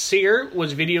Nicholas Sear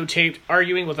was videotaped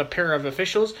arguing with a pair of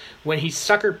officials when he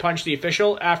sucker punched the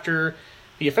official after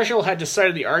the official had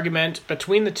decided the argument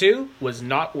between the two was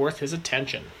not worth his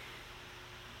attention.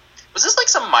 Was this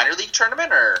some minor league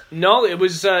tournament, or? No, it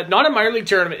was not a minor league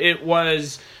tournament. It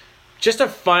was just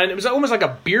it was almost like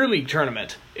a beer league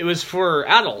tournament. It was for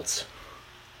adults.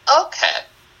 Okay.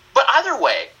 But either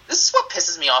way, this is what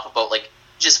pisses me off about,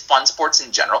 just fun sports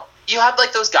in general. You have,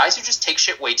 those guys who just take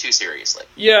shit way too seriously.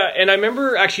 Yeah, and I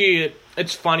remember, actually,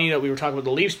 it's funny that we were talking about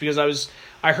the Leafs, because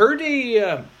I heard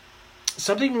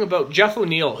something about Jeff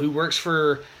O'Neill, who works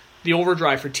for the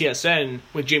Overdrive for TSN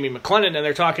with Jamie McLennan,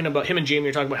 and him and Jamie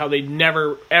are talking about how they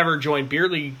never ever join beer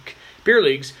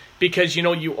leagues because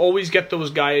you always get those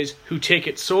guys who take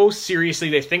it so seriously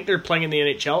they think they're playing in the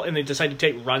NHL and they decide to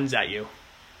take runs at you.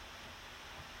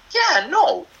 Yeah,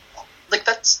 no,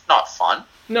 that's not fun.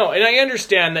 No, and I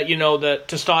understand that that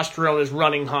testosterone is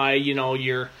running high.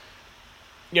 You're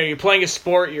playing a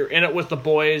sport, you're in it with the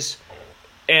boys,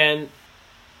 and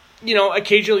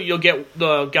occasionally you'll get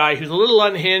the guy who's a little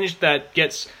unhinged that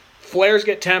flares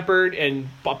get tempered and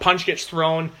a punch gets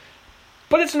thrown.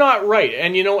 But it's not right.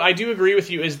 And, I do agree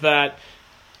with you is that,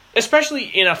 especially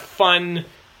in a fun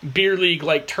beer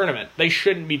league-like tournament, they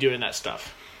shouldn't be doing that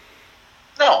stuff.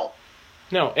 No.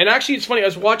 No, and actually it's funny, I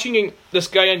was watching this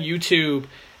guy on YouTube,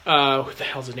 what the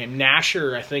hell's his name?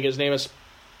 Nasher, I think his name is.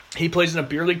 He plays in a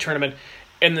beer league tournament,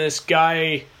 and this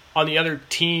guy on the other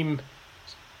team,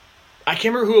 I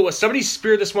can't remember who it was, somebody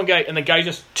speared this one guy, and the guy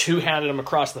just two-handed him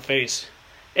across the face.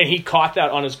 And he caught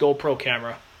that on his GoPro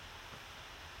camera.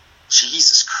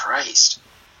 Jesus Christ.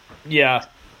 Yeah.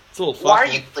 It's a little fucked. Why are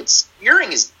you, like,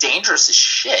 spearing is dangerous as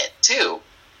shit, too.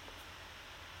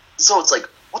 So it's like,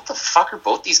 what the fuck are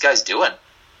both these guys doing?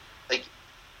 Like,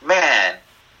 man,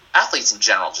 athletes in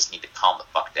general just need to calm the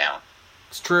fuck down.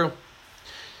 It's true.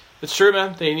 It's true,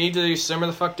 man. They need to simmer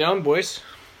the fuck down, boys.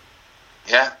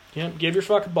 Yeah. Yeah, give your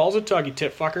fucking balls a tug, you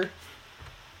tit fucker.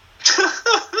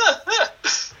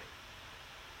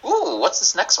 Ooh, what's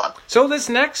this next one? So this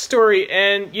next story,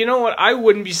 and you know what? I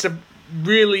wouldn't be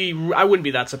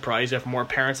that surprised if more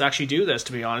parents actually do this,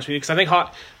 to be honest with you, because I think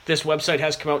this website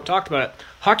has come out and talked about it.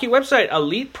 Hockey website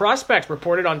Elite Prospects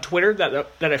reported on Twitter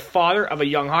that a father of a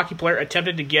young hockey player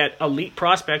attempted to get Elite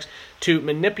Prospects to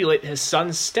manipulate his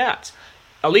son's stats.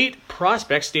 Elite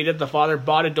Prospects stated the father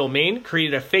bought a domain,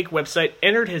 created a fake website,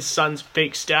 entered his son's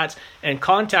fake stats, and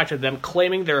contacted them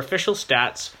claiming their official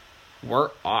stats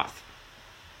were off.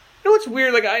 You know what's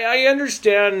weird? Like, I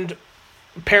understand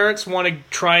parents want to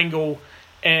try and go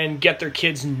and get their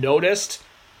kids noticed,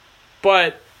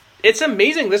 but it's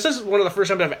amazing. This is one of the first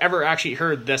times I've ever actually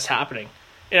heard this happening.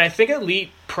 And I think Elite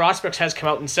Prospects has come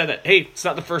out and said that, hey, it's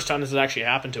not the first time this has actually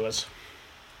happened to us.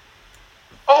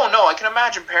 Oh, no, I can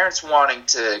imagine parents wanting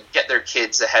to get their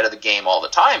kids ahead of the game all the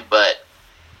time, but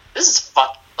this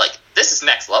is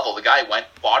next level. The guy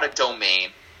bought a domain,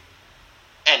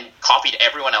 and copied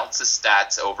everyone else's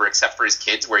stats over except for his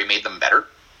kids where he made them better.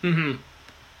 Mm-hmm.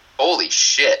 Holy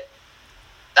shit.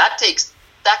 That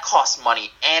costs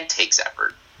money and takes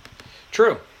effort.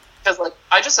 True. Because, like,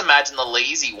 I just imagine the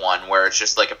lazy one where it's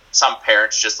just like some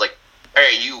parents just like,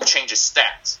 hey, you change his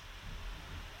stats.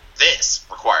 This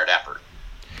required effort.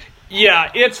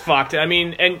 Yeah, it's fucked. I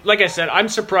mean, and like I said, I'm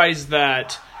surprised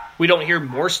that we don't hear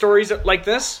more stories like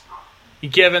this,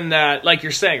 given that, like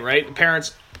you're saying, right, the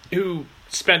parents who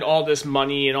spend all this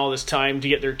money and all this time to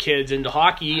get their kids into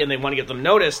hockey and they want to get them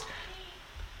noticed.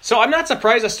 So I'm not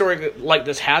surprised a story like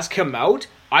this has come out.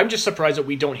 I'm just surprised that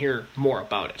we don't hear more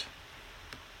about it.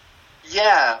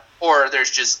 Yeah, or there's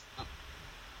just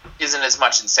isn't as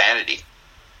much insanity.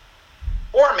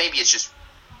 Or maybe it's just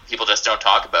people just don't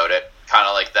talk about it. Kind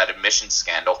of like that admissions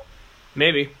scandal.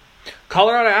 Maybe.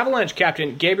 Colorado Avalanche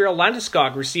captain Gabriel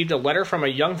Landeskog received a letter from a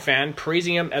young fan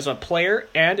praising him as a player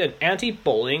and an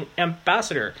anti-bullying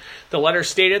ambassador. The letter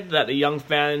stated that the young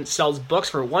fan sells books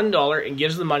for $1 and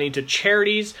gives the money to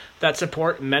charities that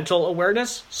support mental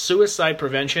awareness, suicide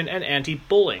prevention, and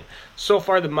anti-bullying. So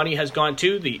far, the money has gone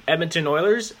to the Edmonton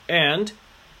Oilers and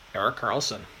Erik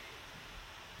Karlsson.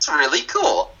 It's really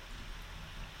cool.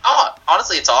 Oh,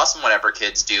 honestly, it's awesome whenever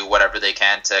kids do whatever they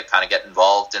can to kind of get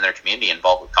involved in their community,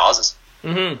 involved with causes.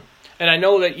 Mm-hmm. And I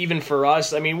know that even for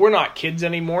us, I mean, we're not kids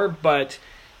anymore, but,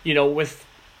 you know, with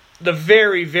the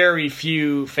very, very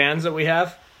few fans that we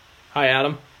have, hi,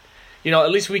 Adam, you know, at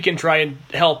least we can try and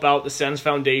help out the Sens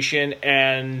Foundation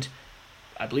and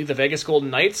I believe the Vegas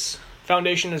Golden Knights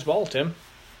Foundation as well, Tim.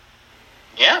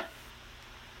 Yeah.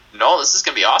 No, this is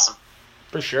going to be awesome.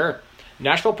 For sure.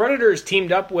 Nashville Predators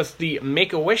teamed up with the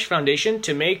Make-A-Wish Foundation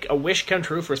to make a wish come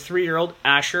true for 3-year-old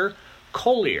Asher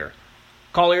Collier.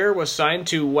 Collier was signed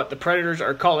to what the Predators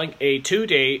are calling a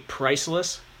 2-day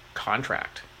priceless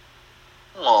contract.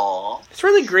 Aww. It's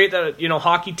really great that, you know,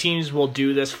 hockey teams will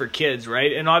do this for kids,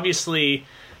 right? And obviously,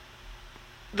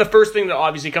 the first thing that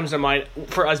obviously comes to mind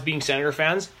for us being Senator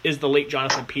fans is the late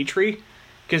Jonathan Petrie,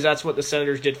 because that's what the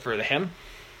Senators did for him.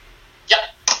 Yep.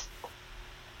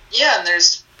 Yeah, and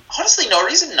there's honestly no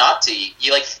reason not to.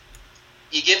 You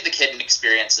give the kid an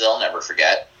experience they'll never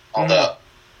forget, although,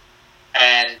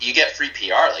 and you get free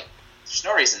PR. Like, there's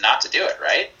no reason not to do it,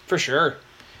 right? For sure.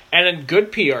 And then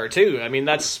good PR, too. I mean,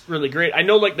 that's really great. I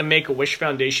know, like, the Make-A-Wish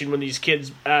Foundation, when these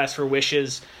kids ask for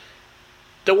wishes,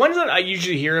 the ones that I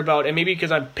usually hear about, and maybe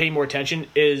because I'm paying more attention,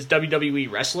 is WWE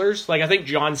wrestlers. Like, I think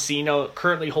John Cena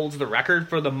currently holds the record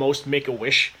for the most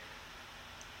Make-A-Wish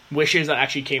wishes that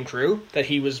actually came true, that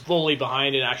he was fully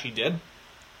behind and actually did.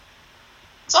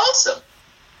 It's awesome.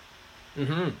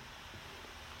 Mm-hmm.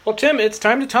 Well, Tim, it's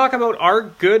time to talk about our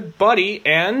good buddy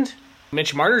and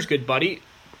Mitch Marner's good buddy.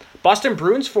 Boston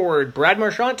Bruins forward Brad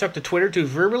Marchand took to Twitter to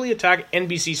verbally attack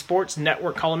NBC Sports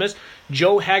Network columnist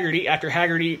Joe Haggerty after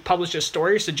Haggerty published a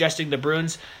story suggesting the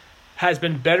Bruins has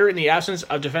been better in the absence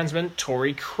of defenseman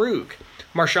Torrey Krug.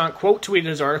 Marchand quote tweeted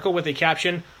his article with a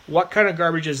caption, "What kind of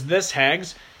garbage is this,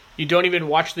 Hags? You don't even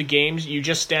watch the games, you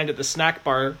just stand at the snack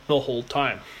bar the whole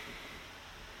time."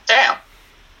 damn,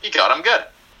 he got him good,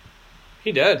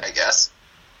 He did. I guess.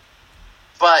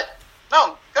 But,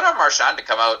 no, good on Marchand to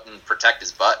come out and protect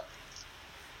his butt.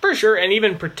 For sure, and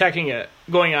even protecting it,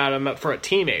 going at him for a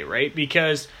teammate, right?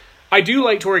 Because I do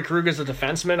like Torrey Krug as a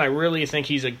defenseman. I really think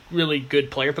he's a really good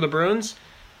player for the Bruins.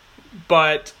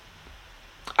 But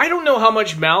I don't know how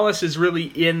much malice is really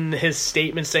in his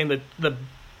statement saying that the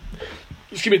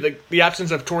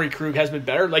absence of Torrey Krug has been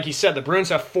better. Like you said, the Bruins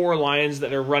have 4 lines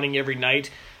that are running every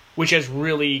night, which has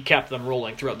really kept them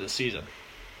rolling throughout this season.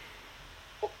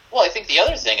 Well, I think the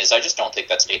other thing is I just don't think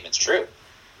that statement's true.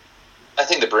 I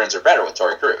think the Bruins are better with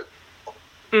Torrey Krug.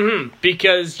 Mm-hmm.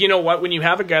 Because, you know what, when you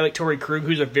have a guy like Torrey Krug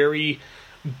who's a very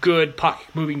good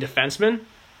puck-moving defenseman,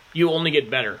 you only get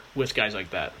better with guys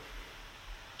like that.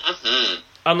 Mm-hmm.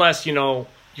 Unless,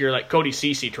 you're like Cody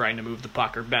Ceci trying to move the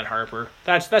puck or Ben Harper.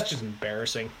 That's just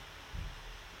embarrassing.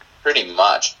 Pretty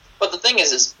much. But the thing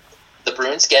is the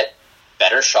Bruins get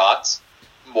better shots,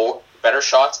 more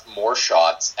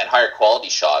shots, and higher quality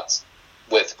shots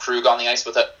with Krug on the ice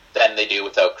than they do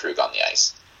without Krug on the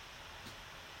ice.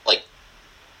 Like,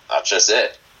 that's just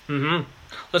it. Mm-hmm.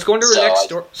 Let's go into the next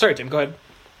story. Sorry, Tim, go ahead.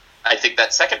 I think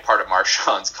that second part of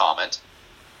Marchand's comment,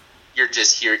 you're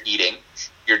just here eating,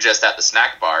 you're just at the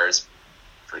snack bar, is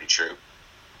pretty true.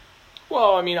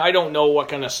 Well, I mean, I don't know what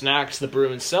kind of snacks the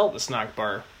Bruins sell at the snack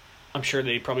bar. I'm sure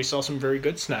they probably sell some very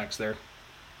good snacks there.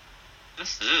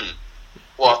 Mm-hmm.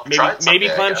 Well, maybe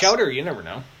clam chowder, you never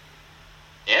know.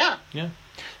 Yeah.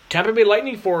 Tampa Bay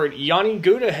Lightning forward Yanni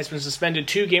Gouda has been suspended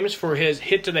 2 games for his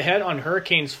hit to the head on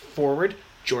Hurricanes forward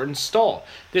Jordan Staal.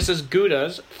 This is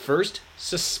Gouda's first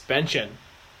suspension.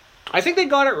 I think they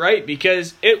got it right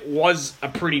because it was a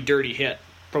pretty dirty hit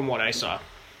from what I saw.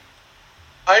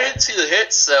 I didn't see the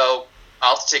hit, so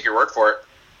I'll have to take your word for it.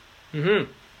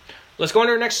 Mm-hmm. Let's go on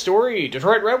to our next story.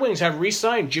 Detroit Red Wings have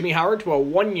re-signed Jimmy Howard to a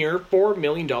 1-year, $4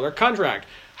 million contract.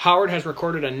 Howard has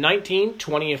recorded a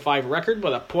 19-20-5 record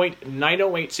with a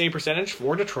 .908 save percentage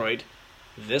for Detroit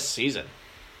this season.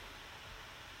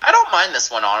 I don't mind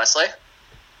this one, honestly.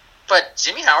 But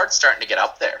Jimmy Howard's starting to get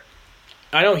up there.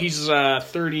 I know he's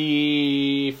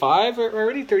 35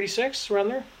 already, 36, around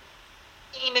there.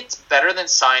 I mean, it's better than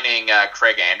signing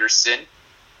Craig Anderson.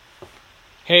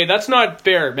 Hey, that's not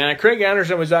fair, man. Craig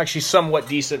Anderson was actually somewhat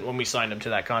decent when we signed him to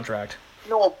that contract.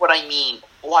 No, but I mean,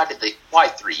 why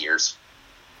 3 years?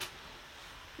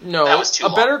 No, that was too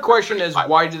long. Better question is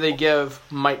why did they give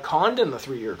Mike Condon the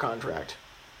 3-year contract?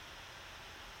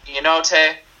 You know,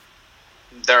 Tay,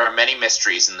 there are many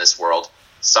mysteries in this world.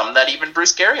 Some that even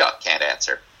Bruce Garriott can't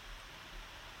answer.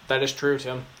 That is true,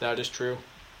 Tim. That is true.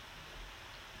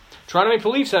 Toronto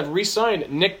Maple Leafs have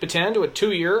re-signed Nick Petan to a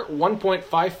 2-year,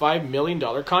 $1.55 million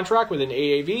contract with an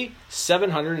AAV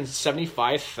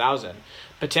 $775,000.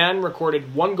 Petan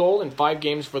recorded 1 goal in 5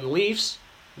 games for the Leafs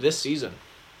this season.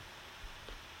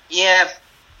 Yeah,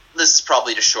 this is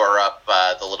probably to shore up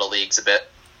the little leagues a bit.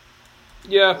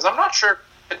 Yeah. Because I'm not sure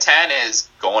Petan is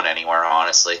going anywhere,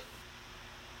 honestly.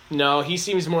 No, he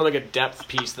seems more like a depth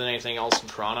piece than anything else in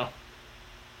Toronto.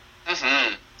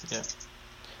 Mm-hmm. Yeah.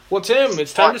 Well, Tim,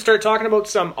 it's time to start talking about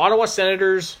some Ottawa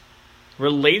Senators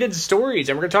related stories.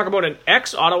 And we're going to talk about an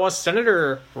ex-Ottawa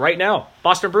Senator right now.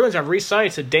 Boston Bruins have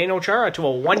re-signed Zdeno Chara to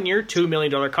a 1-year, $2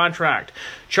 million contract.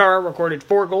 Chara recorded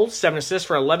 4 goals, 7 assists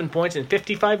for 11 points in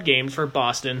 55 games for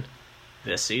Boston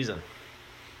this season.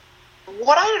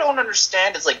 What I don't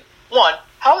understand is, 1,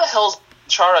 how the hell is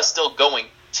Chara still going?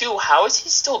 2, how is he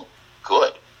still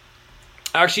good?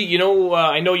 Actually,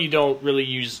 I know you don't really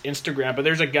use Instagram, but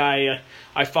there's a guy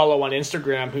I follow on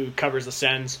Instagram who covers the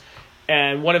Sens,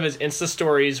 and one of his Insta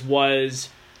stories was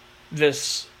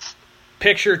this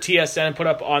picture TSN put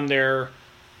up on their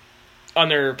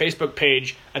Facebook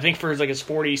page, I think for his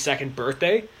 42nd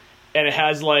birthday, and it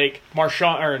has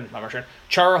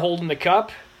Chara holding the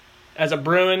cup as a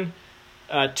Bruin,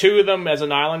 2 of them as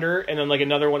an Islander, and then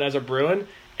another one as a Bruin,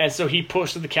 and so he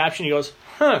posted the caption. He goes,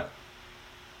 I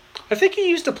think he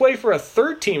used to play for a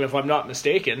 3rd team, if I'm not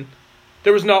mistaken.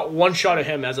 There was not one shot of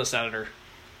him as a Senator.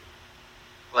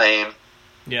 Lame.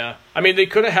 Yeah. I mean, they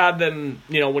could have had them,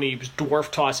 when he was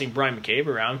dwarf-tossing Brian McCabe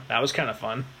around. That was kind of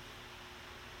fun.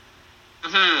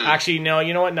 Mm-hmm. Actually, no,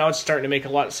 you know what? Now it's starting to make a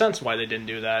lot of sense why they didn't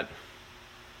do that.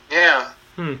 Yeah.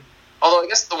 Although I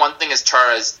guess the one thing is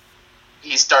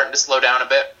he's starting to slow down a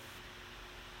bit.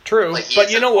 True.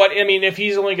 But you know what? I mean, if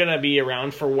he's only going to be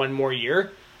around for 1 more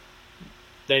year,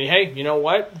 then, hey, you know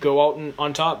what? Go out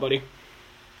on top, buddy.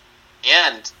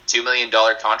 And $2 million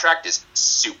contract is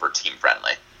super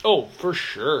team-friendly. Oh, for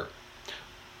sure.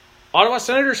 Ottawa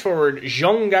Senators forward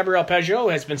Jean-Gabriel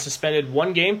Pageau has been suspended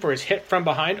 1 game for his hit from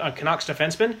behind on Canucks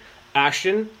defenseman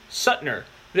Ashton Suttner.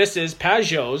 this is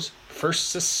Pageau's first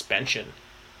suspension.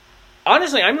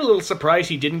 Honestly, I'm a little surprised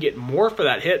he didn't get more for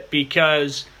that hit,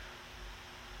 because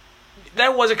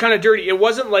that wasn't kind of dirty. It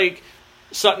wasn't like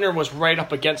Suttner was right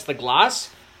up against the glass.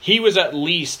 He was at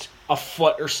least a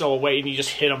foot or so away, and he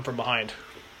just hit him from behind.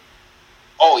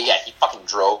 Oh, yeah, he fucking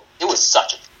drove. It was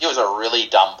a really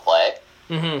dumb play.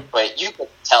 Mm-hmm. But you could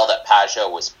tell that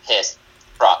Pageau was pissed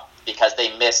because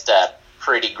they missed a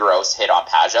pretty gross hit on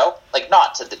Pageau. Like,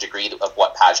 not to the degree of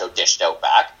what Pageau dished out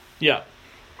back. Yeah.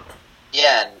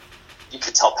 Yeah, and you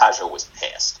could tell Pageau was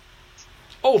pissed.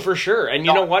 Oh, for sure. And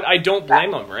you know what? I don't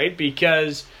blame him, right?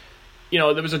 Because,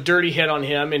 there was a dirty hit on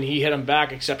him, and he hit him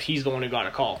back, except he's the one who got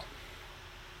a call.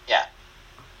 Yeah.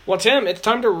 Well, Tim, it's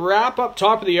time to wrap up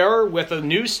top of the hour with a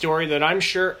news story that I'm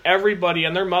sure everybody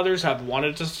and their mothers have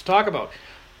wanted us to talk about.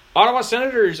 Ottawa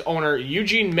Senators owner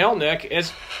Eugene Melnyk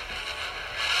is...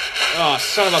 Oh,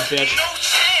 son of a bitch. No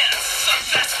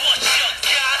chance, that's what you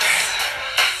got.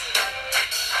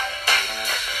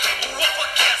 Up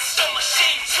against a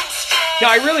machine too strong. Yeah,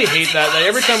 I really hate that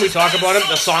every time we talk about him,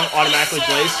 the song automatically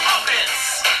plays.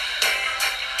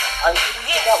 I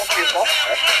think that one for yourself,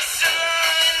 right?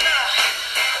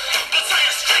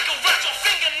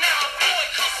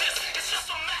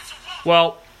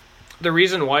 Well, the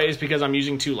reason why is because I'm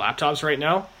using 2 laptops right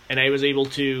now, and I was able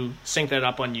to sync that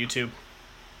up on YouTube.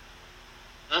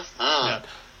 Yeah.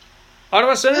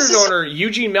 Ottawa Senators owner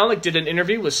Eugene Melnyk did an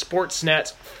interview with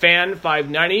Sportsnet's Fan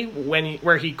 590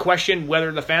 where he questioned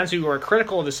whether the fans who are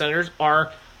critical of the Senators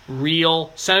are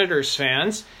real Senators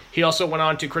fans. He also went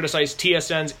on to criticize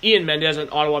TSN's Ian Mendez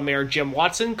and Ottawa Mayor Jim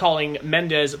Watson, calling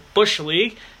Mendez Bush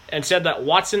League, and said that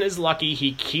Watson is lucky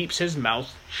he keeps his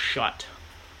mouth shut.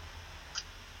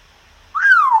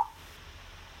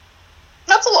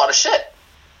 That's a lot of shit.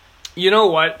 You know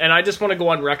what? And I just want to go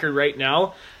on record right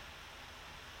now.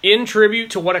 In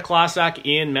tribute to what a class act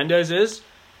Ian Mendez is,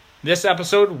 this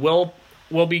episode will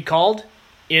be called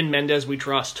In Mendez We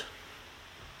Trust.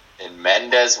 In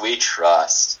Mendez we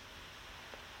trust.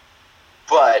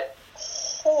 But,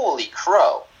 holy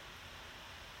crow.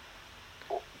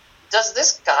 Does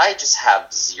this guy just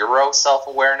have zero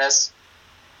self-awareness?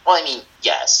 Well, I mean,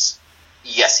 yes.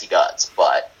 Yes, he does,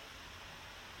 but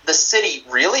the city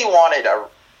really wanted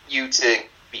you to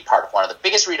be part of one of the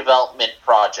biggest redevelopment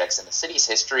projects in the city's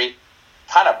history.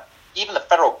 Kind of, even the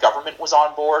federal government was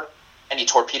on board, and you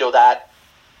torpedo that.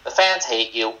 The fans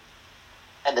hate you.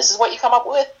 And this is what you come up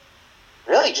with?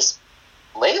 Really, just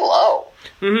lay low.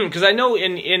 Because I know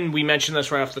we mentioned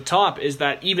this right off the top, is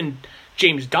that even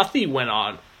James Duthie went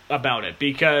on about it,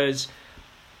 because,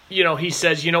 he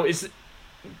says, is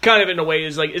kind of in a way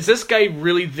is like, is this guy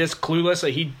really this clueless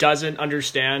that he doesn't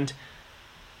understand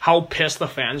how pissed the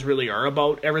fans really are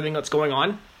about everything that's going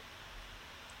on?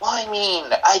 Well, I mean,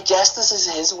 I guess this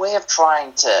is his way of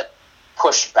trying to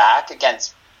push back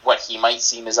against what he might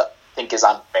think is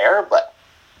unfair, but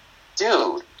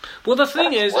dude. Well, the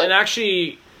thing is, and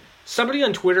actually, somebody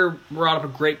on Twitter brought up a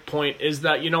great point, is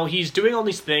that, he's doing all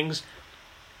these things,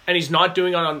 and he's not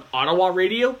doing it on Ottawa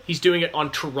radio, he's doing it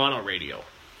on Toronto radio.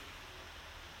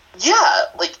 Yeah,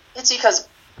 it's because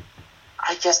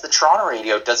I guess the Toronto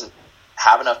radio doesn't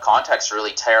have enough context to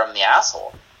really tear him the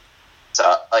asshole.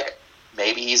 So,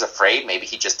 maybe he's afraid, maybe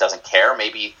he just doesn't care,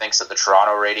 maybe he thinks that the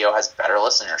Toronto radio has better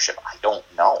listenership. I don't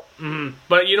know.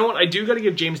 But you know what? I do got to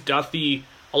give James Duthie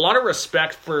a lot of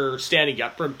respect for standing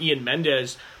up for Ian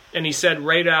Mendez. And he said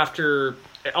right after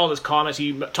all his comments,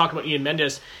 he talked about Ian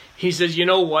Mendez. He says, you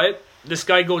know what? This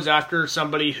guy goes after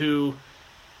somebody who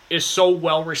is so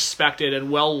well respected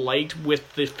and well liked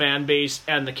with the fan base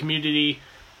and the community,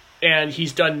 and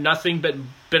he's done nothing but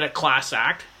been a class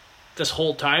act this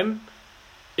whole time,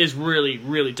 is really,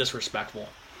 really disrespectful.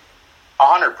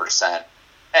 100%.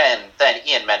 And then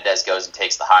Ian Mendez goes and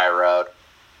takes the high road.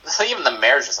 Even the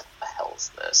mayor's just like, what the hell is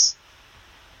this?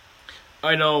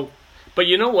 I know. But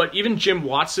you know what? Even Jim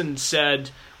Watson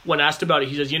said, when asked about it,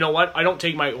 he says, you know what? I don't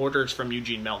take my orders from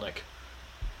Eugene Melnyk.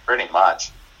 Pretty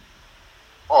much.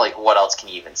 Well, what else can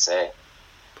you even say?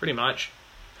 Pretty much.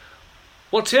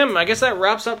 Well, Tim, I guess that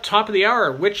wraps up top of the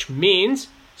hour, which means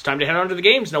it's time to head on to the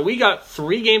games. Now, we got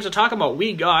 3 games to talk about.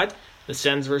 We got the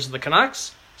Sens versus the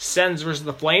Canucks, Sens versus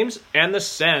the Flames, and the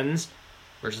Sens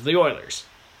versus the Oilers.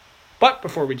 But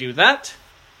before we do that,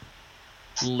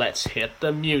 let's hit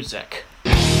the music.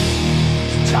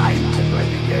 It's time to play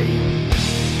the game.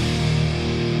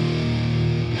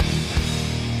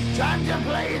 Time to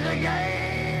play the game.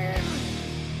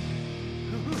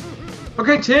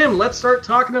 Okay, Tim, let's start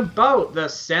talking about the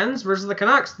Sens versus the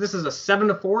Canucks. This is a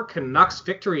 7-4 Canucks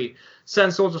victory.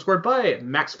 Sens goals were scored by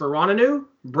Max Veronneau,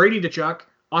 Brady Tkachuk,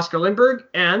 Oscar Lindberg,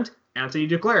 and Anthony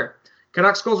Duclair.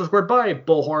 Canucks goals were scored by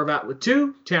Bo Horvat with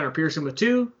 2, Tanner Pearson with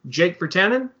 2, Jake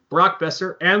Virtanen, Brock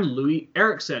Besser, and Louis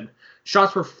Eriksson.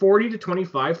 Shots were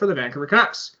 40-25 for the Vancouver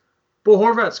Canucks. Bo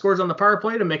Horvat scores on the power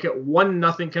play to make it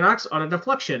 1-0 Canucks on a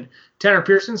deflection. Tanner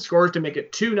Pearson scores to make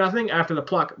it 2-0 after the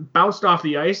puck bounced off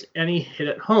the ice and he hit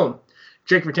it home.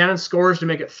 Jake Virtanen scores to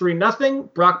make it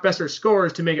 3-0. Brock Besser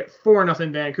scores to make it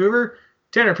 4-0 Vancouver.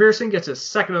 Tanner Pearson gets his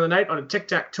second of the night on a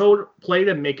tic-tac-toe play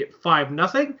to make it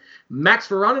 5-0. Max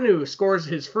Veronneau scores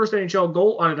his first NHL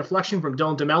goal on a deflection from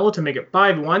Dylan DeMello to make it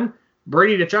 5-1.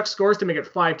 Brady Tkachuk scores to make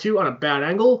it 5-2 on a bad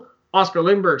angle. Oscar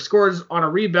Lindberg scores on a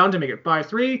rebound to make it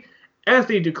 5-3.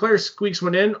 Anthony Duclair squeaks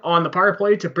one in on the power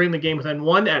play to bring the game within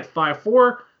 1 at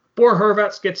 5-4. Bo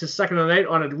Horvat gets his second of the night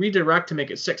on a redirect to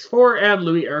make it 6-4. And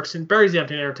Louis Eriksson buries the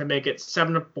empty netter to make it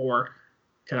 7-4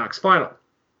 Canucks final.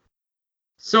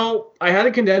 So I had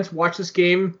to condense watch this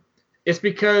game. It's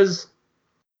because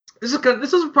this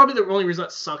is probably the only reason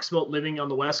that sucks about living on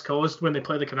the West Coast when they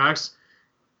play the Canucks,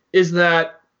 is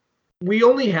that we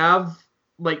only have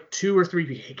like 2 or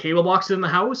 3 cable boxes in the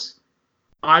house.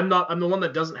 I'm the one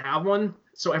that doesn't have one,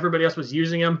 so everybody else was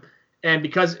using them. And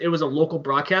because it was a local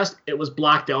broadcast, it was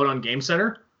blacked out on Game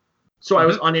Center, so I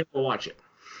was unable to watch it.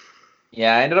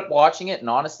 Yeah, I ended up watching it, and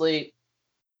honestly,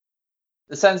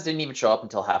 the Sens didn't even show up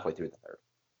until halfway through the third.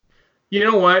 You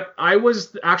know what? I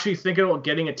was actually thinking about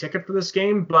getting a ticket for this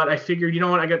game, but I figured, you know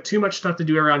what? I got too much stuff to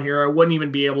do around here. I wouldn't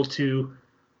even be able to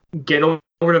get over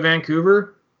to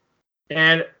Vancouver.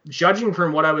 And judging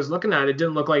from what I was looking at, it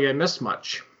didn't look like I missed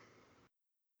much.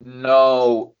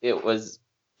 No, it was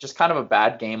just kind of a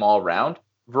bad game all around.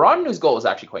 Veronneau's goal was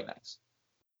actually quite nice.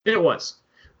 It was.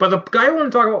 But the guy I want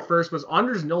to talk about first was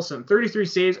Anders Nilsson, 33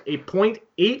 saves, a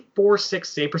 .846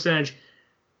 save percentage.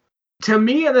 To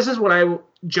me, and this is what I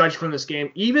judge from this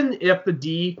game, even if the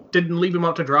D didn't leave him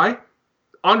out to dry,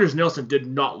 Anders Nilsson did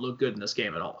not look good in this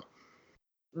game at all.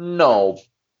 No.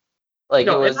 And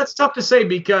that's tough to say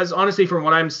because, honestly, from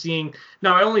what I'm seeing,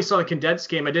 now I only saw the condensed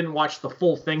game. I didn't watch the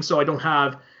full thing, so I don't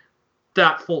have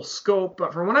that full scope.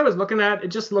 But from what I was looking at, it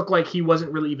just looked like he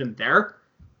wasn't really even there.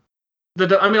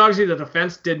 Obviously, the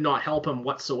defense did not help him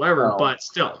whatsoever, but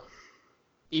still.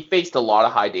 He faced a lot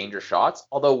of high-danger shots,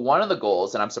 although one of the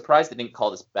goals, and I'm surprised they didn't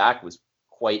call this back, was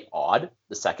quite odd,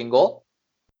 the second goal.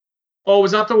 Oh,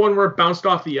 was that the one where it bounced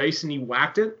off the ice and he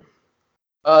whacked it?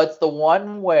 It's the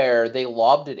one where they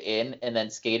lobbed it in and then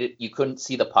skated. You couldn't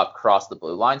see the puck cross the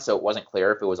blue line, so it wasn't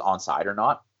clear if it was onside or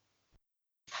not.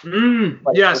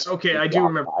 Yes, okay, I do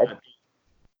remember that.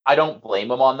 I don't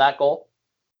blame him on that goal.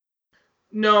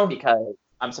 No. Because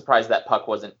I'm surprised that puck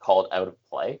wasn't called out of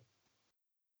play.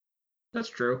 That's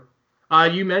true.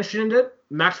 You mentioned it.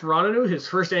 Max Veronneau, his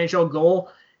first NHL goal.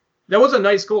 That was a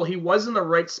nice goal. He was in the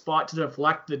right spot to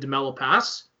deflect the DeMello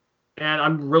pass, and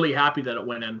I'm really happy that it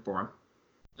went in for him.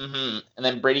 Mm-hmm. And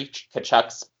then Brady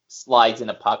Tkachuk slides in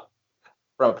a puck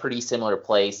from a pretty similar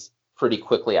place pretty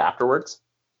quickly afterwards.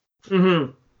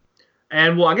 Mm-hmm.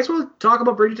 And, well, I guess we'll talk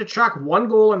about Brady Tkachuk. 1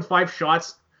 goal and 5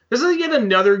 shots. This is yet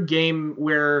another game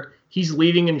where he's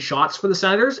leading in shots for the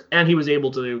Senators, and he was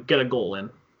able to get a goal in.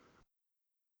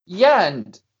 Yeah,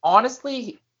 and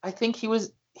honestly, I think he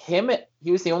was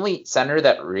the only center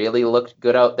that really looked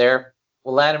good out there.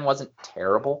 Wolanin wasn't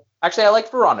terrible. Actually, I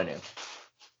liked Veronneau.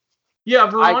 Yeah,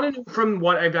 Veronneau, from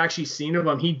what I've actually seen of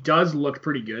him, he does look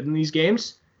pretty good in these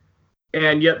games.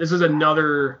 And yet, this is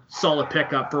another solid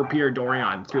pickup for Pierre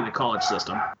Dorion through the college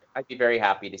system. I'd be very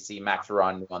happy to see Max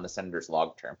Veronneau on the Senators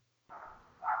long term.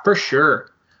 For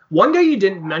sure. One guy you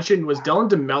didn't mention was Dylan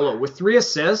DeMello with 3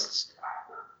 assists.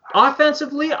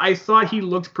 Offensively, I thought he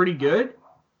looked pretty good.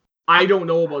 I don't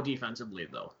know about defensively,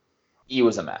 though. He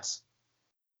was a mess.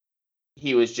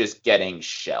 He was just getting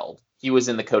shelled. He was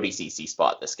in the Cody Ceci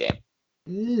spot this game.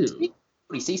 Ew.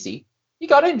 Cody Ceci, he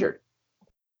got injured.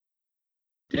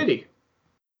 Did he?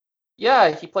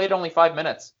 Yeah, he played only 5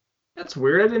 minutes. That's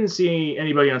weird. I didn't see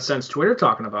anybody on Sens Twitter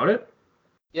talking about it.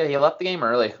 Yeah, he left the game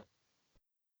early.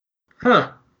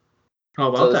 Huh. How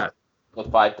about that?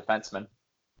 With 5 defensemen.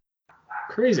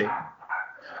 Crazy.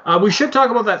 We should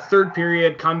talk about that third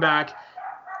period comeback.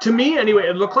 To me, anyway,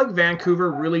 it looked like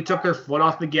Vancouver really took their foot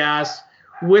off the gas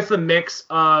with a mix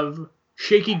of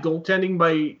shaky goaltending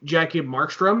by Jacob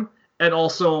Markstrom and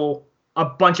also a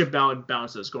bunch of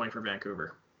bounces going for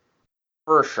Vancouver.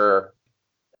 For sure.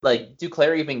 Like,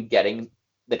 Duclair even getting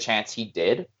the chance he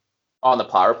did on the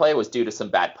power play was due to some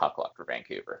bad puck luck for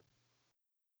Vancouver.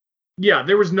 Yeah,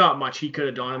 there was not much he could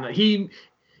have done. He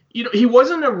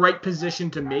wasn't in the right position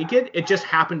to make it. It just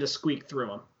happened to squeak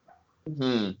through him.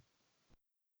 Mm-hmm.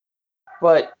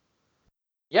 But,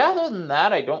 yeah, other than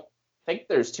that, I don't think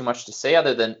there's too much to say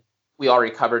other than we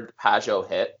already covered the Pajot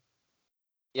hit.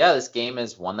 Yeah, this game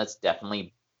is one that's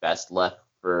definitely best left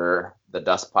for the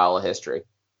dust pile of history.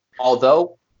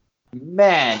 Although,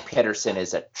 man, Pedersen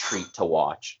is a treat to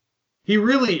watch. He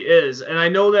really is. And I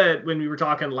know that when we were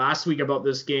talking last week about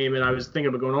this game and I was thinking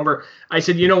about going over, I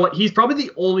said, you know what? He's probably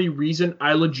the only reason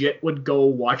I legit would go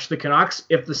watch the Canucks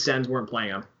if the Sens weren't playing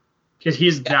him. Because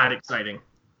he's that exciting.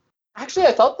 Actually,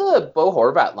 I thought the Bo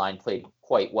Horvat line played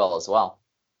quite well as well.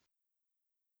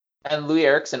 And Louis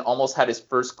Eriksson almost had his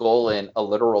first goal in a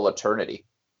literal eternity.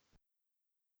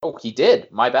 Oh, he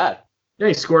did. My bad. Yeah,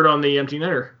 he scored on the empty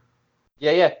netter.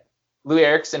 Yeah. Louis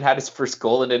Eriksson had his first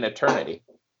goal in an eternity.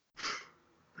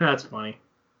 That's funny.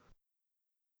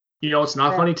 You know what's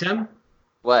not funny, Tim?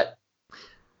 What?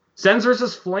 Sens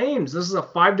versus Flames. This is a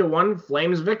 5-1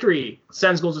 Flames victory.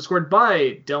 Sens goals are scored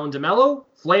by Dylan DeMello.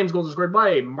 Flames goals are scored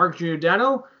by Mark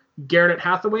Giordano, Garrett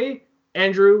Hathaway,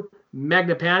 Andrew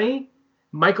Magnapani,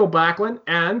 Michael Backlund,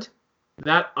 and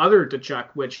that other Tkachuk,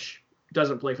 which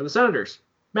doesn't play for the Senators,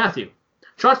 Matthew.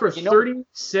 Shots were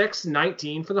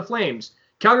 36-19 for the Flames.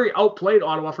 Calgary outplayed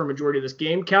Ottawa for a majority of this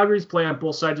game. Calgary's play on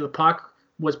both sides of the puck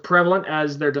was prevalent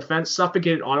as their defense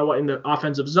suffocated Ottawa in the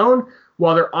offensive zone,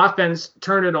 while their offense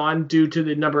turned it on due to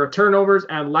the number of turnovers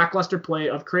and lackluster play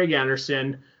of Craig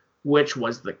Anderson, which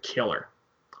was the killer.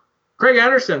 Craig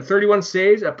Anderson, 31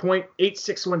 saves, a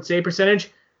 .861 save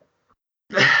percentage.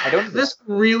 This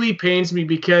really pains me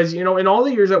because, in all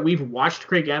the years that we've watched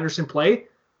Craig Anderson play,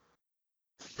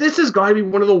 this has got to be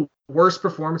one of the worst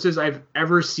performances I've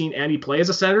ever seen Andy play as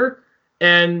a Senator.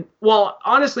 And, well,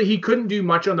 honestly, he couldn't do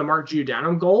much on the Mark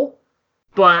Giordano goal,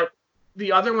 but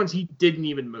the other ones he didn't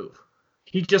even move.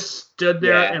 He just stood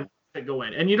there and let it go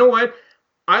in. And you know what?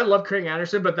 I love Craig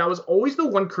Anderson, but that was always the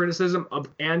one criticism of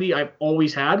Andy I've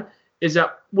always had, is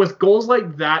that with goals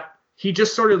like that, he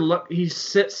just sort of he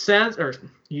stands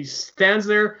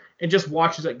there and just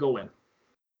watches it go in.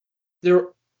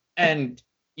 And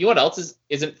you know what else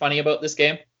isn't funny about this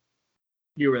game?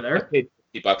 You were there. I paid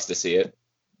 $50 to see it.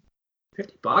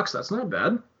 $50? That's not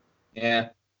bad. Yeah,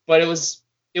 but it was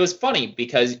funny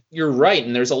because you're right,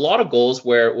 and there's a lot of goals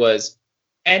where it was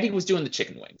Andy was doing the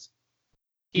chicken wings.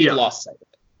 He lost sight of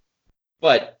it,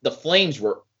 but the Flames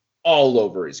were all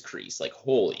over his crease, like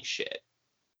holy shit.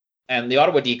 And the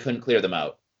Ottawa D couldn't clear them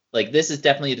out. Like, this is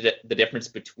definitely the difference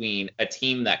between a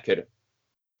team that could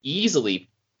easily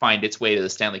find its way to the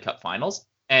Stanley Cup Finals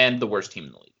and the worst team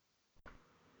in the league.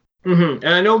 Mm-hmm.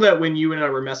 And I know that when you and I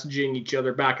were messaging each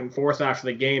other back and forth after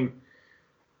the game,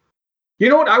 you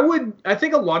know what? I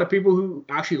think a lot of people who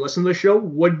actually listen to the show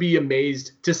would be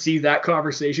amazed to see that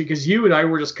conversation because you and I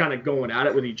were just kind of going at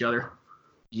it with each other.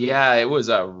 Yeah, it was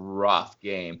a rough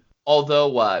game.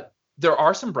 Although there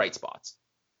are some bright spots.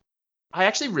 I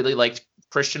actually really liked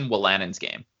Christian Wolanin's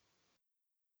game.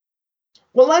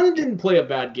 Wolanin didn't play a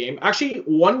bad game. Actually,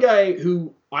 one guy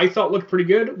who I thought looked pretty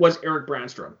good was Eric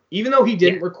Brandstrom. Even though he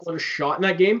didn't record a shot in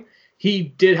that game, he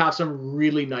did have some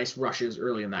really nice rushes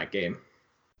early in that game.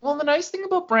 Well, the nice thing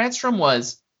about Brandstrom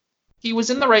was he was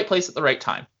in the right place at the right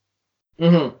time.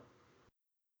 Mm-hmm.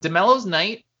 DeMello's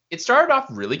night, it started off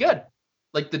really good.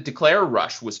 Like, the Declare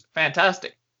rush was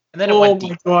fantastic. And then it went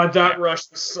deep. Oh, my God, that rush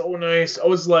was so nice. I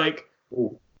was like,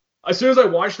 as soon as I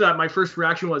watched that, my first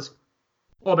reaction was,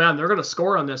 oh, man, they're going to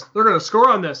score on this. They're going to score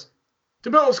on this.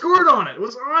 DeMello scored on it. It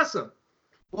was awesome.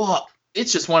 Well,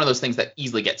 it's just one of those things that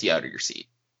easily gets you out of your seat.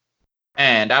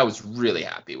 And I was really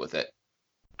happy with it.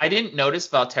 I didn't notice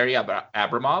Valtteri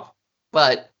Abramov,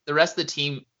 but the rest of the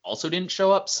team also didn't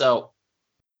show up, so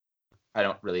I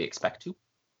don't really expect to.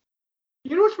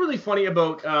 You know what's really funny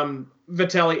about Vitaly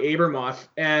Abramov,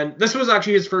 and this was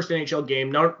actually his first NHL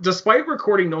game. Now, despite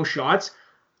recording no shots,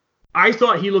 I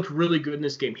thought he looked really good in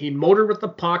this game. He motored with the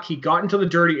puck. He got into the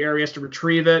dirty areas to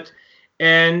retrieve it.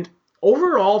 And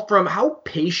overall, from how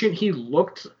patient he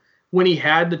looked when he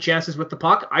had the chances with the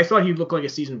puck, I thought he looked like a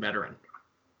seasoned veteran.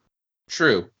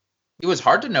 True. It was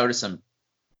hard to notice him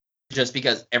just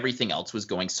because everything else was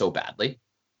going so badly.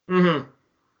 Mm-hmm.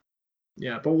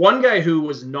 Yeah, but one guy who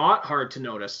was not hard to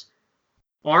notice,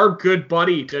 our good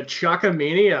buddy,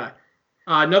 Tkachuk.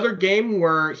 Another game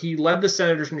where he led the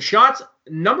Senators in shots. A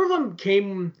number of them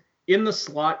came in the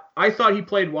slot. I thought he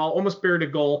played well, almost buried a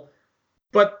goal.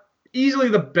 But easily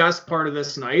the best part of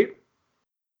this night,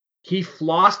 he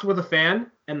flossed with a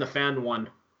fan, and the fan won.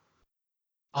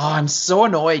 Oh, I'm so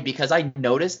annoyed because I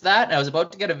noticed that, and I was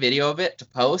about to get a video of it to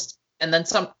post, and then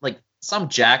some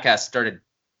jackass started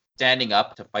standing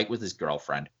up to fight with his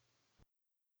girlfriend.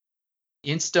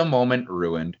 Insta moment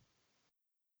ruined.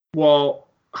 Well,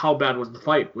 how bad was the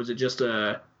fight? Was it just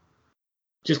a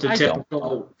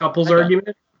typical couples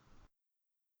argument?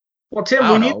 Well,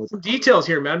 Tim, we need some details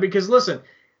here, man, because listen,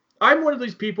 I'm one of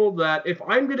these people that if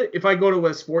I go to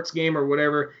a sports game or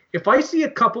whatever, if I see a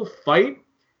couple fight,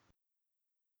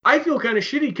 I feel kind of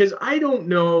shitty because I don't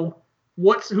know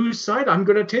whose side I'm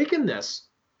gonna take in this.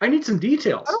 I need some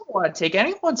details. I don't want to take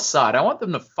anyone's side. I want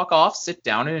them to fuck off, sit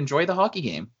down, and enjoy the hockey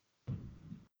game.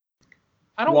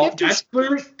 I don't give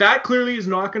that clearly is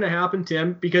not going to happen,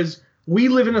 Tim, because we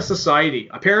live in a society.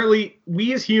 Apparently,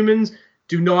 we as humans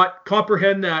do not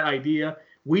comprehend that idea.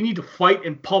 We need to fight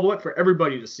in public for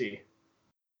everybody to see.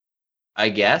 I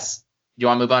guess. Do you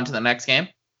want to move on to the next game?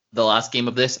 The last game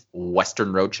of this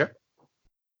Western Road Trip?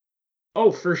 Oh,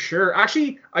 for sure.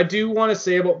 Actually, I do want to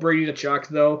say about Brady Tkachuk,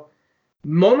 though.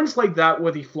 Moments like that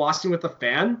with the flossing with the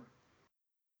fan,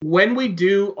 when we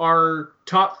do our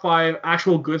top 5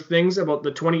 actual good things about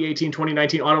the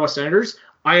 2018-2019 Ottawa Senators,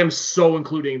 I am so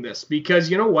including this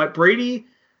because you know what? Brady,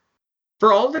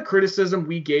 for all the criticism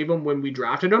we gave him when we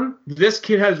drafted him, this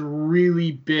kid has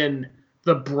really been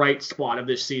the bright spot of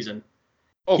this season.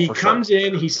 Oh, he comes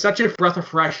in, he's such a breath of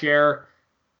fresh air,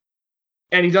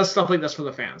 and he does stuff like this for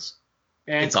the fans.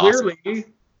 And it's clearly,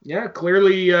 awesome.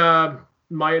 Clearly,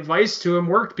 my advice to him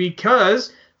worked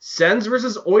because Sens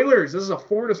versus Oilers. This is a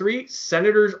 4-3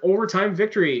 Senators overtime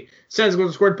victory. Sens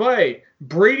goals scored by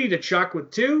Brady Tkachuk with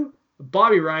 2,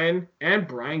 Bobby Ryan, and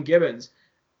Brian Gibbons.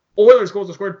 Oilers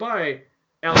goals scored by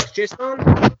Alex Jason,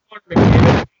 Connor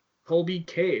McDavid, Colby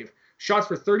Cave. Shots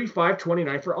for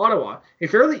 35-29 for Ottawa. A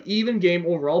fairly even game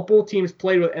overall. Both teams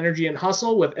played with energy and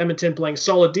hustle, with Edmonton playing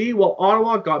solid D, while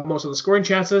Ottawa got most of the scoring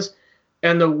chances.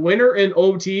 And the winner in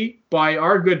OT by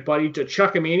our good buddy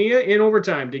Tchuckamania in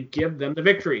overtime to give them the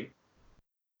victory.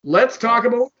 Let's talk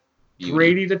about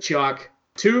Brady Tkachuk.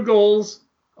 2 goals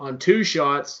on 2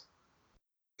 shots.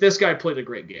 This guy played a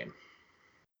great game.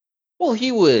 Well,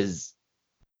 he was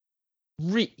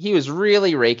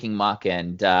really raking muck,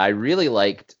 and I really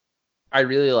liked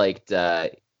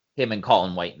him and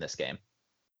Colin White in this game.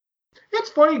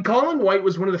 It's funny. Colin White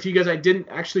was one of the few guys I didn't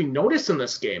actually notice in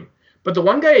this game. But the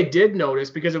one guy I did notice,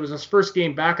 because it was his first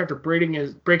game back after breaking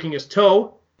his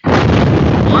toe,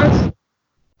 was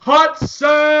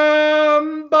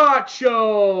Hudson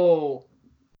Bacho.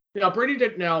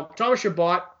 Thomas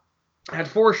Chabot had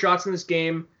 4 shots in this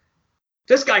game.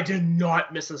 This guy did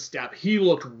not miss a step. He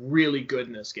looked really good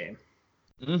in this game.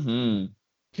 Mm-hmm.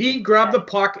 He grabbed the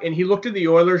puck and he looked at the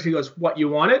Oilers. He goes, "What, you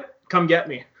want it? Come get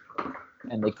me."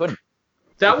 And they couldn't.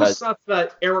 That was stuff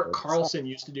that Erik Karlsson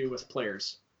used to do with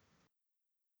players.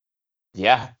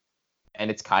 Yeah,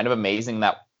 and it's kind of amazing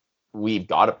that we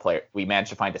managed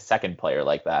to find a second player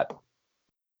like that.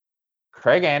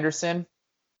 Craig Anderson,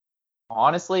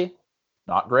 honestly,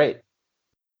 not great.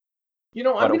 I'm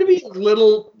going to be a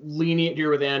little lenient here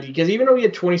with Andy, because even though he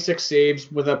had 26 saves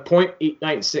with a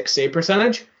 .896 save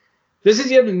percentage, this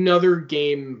is yet another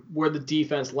game where the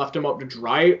defense left him out to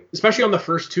dry, especially on the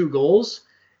first 2 goals.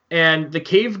 And the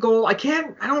Cave goal, I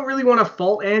don't really want to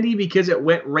fault Andy because it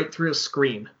went right through his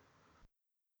screen.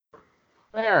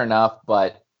 Fair enough,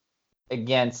 but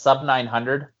again, sub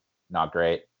 900, not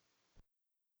great.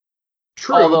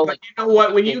 True, although, but you know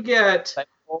what? When you get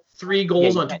 3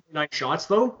 goals on 29 shots,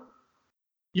 though,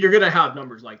 you're going to have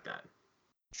numbers like that.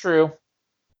 True.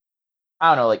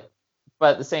 I don't know,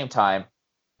 but at the same time,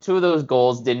 2 of those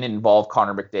goals didn't involve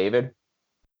Connor McDavid.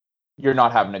 You're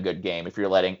not having a good game if you're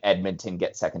letting Edmonton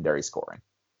get secondary scoring.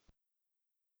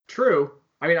 True.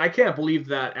 I mean, I can't believe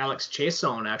that Alex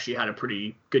Chiasson actually had a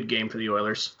pretty good game for the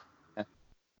Oilers.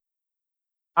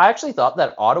 I actually thought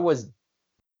that Ottawa's,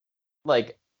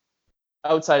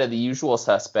 outside of the usual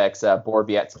suspects,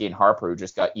 Borowiecki and Harper, who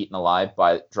just got eaten alive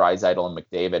by Draisaitl and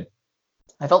McDavid,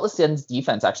 I felt the Sens'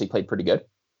 defense actually played pretty good.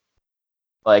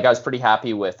 I was pretty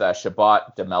happy with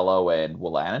Chabot, DeMello, and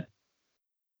Wolanin.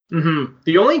 Mm-hmm.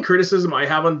 The only criticism I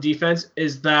have on defense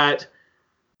is that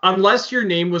unless your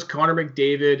name was Connor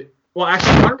McDavid, well,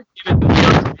 actually, Connor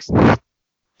McDavid,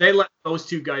 they let those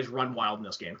 2 guys run wild in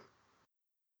this game.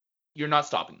 You're not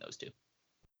stopping those 2.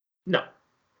 No.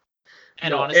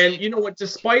 And honestly, and you know what?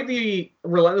 Despite the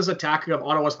relentless attack of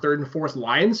Ottawa's 3rd and 4th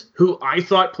lines, who I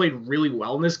thought played really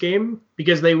well in this game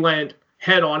because they went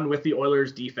head on with the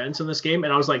Oilers' defense in this game,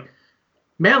 and I was like,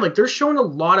 man, they're showing a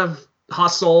lot of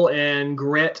hustle and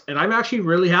grit, and I'm actually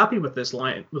really happy with this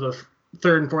line, with the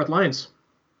 3rd and 4th lines.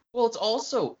 Well,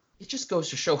 it just goes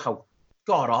to show how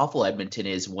god awful Edmonton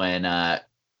is when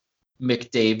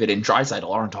McDavid and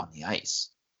Draisaitl aren't on the ice.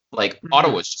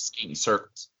 Ottawa's just skating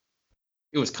circles.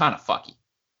 It was kind of fucky.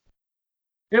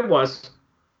 It was.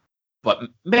 But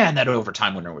man, that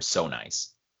overtime winner was so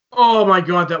nice. Oh my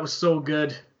god, that was so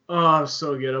good. Oh,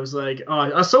 so good. I was I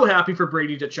was so happy for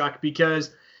Brady Tkachuk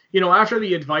because, after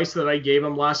the advice that I gave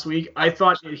him last week, I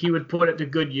thought that he would put it to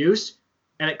good use.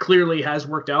 and it clearly has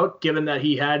worked out, given that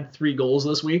he had 3 goals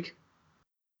this week.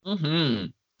 Mm-hmm.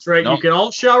 That's right. No. You can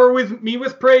all shower with me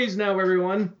with praise now,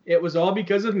 everyone. It was all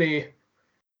because of me.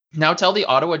 Now tell the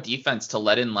Ottawa defense to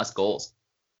let in less goals.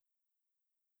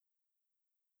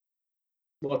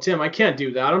 Well, Tim, I can't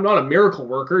do that. I'm not a miracle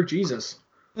worker. Jesus.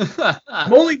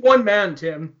 I'm only one man,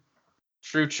 Tim.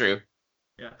 True.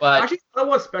 Yeah. But actually,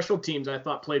 Ottawa's special teams I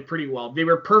thought played pretty well. They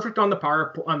were perfect on the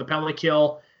penalty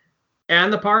kill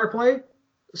and the power play,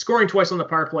 scoring twice on the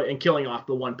power play and killing off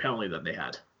the one penalty that they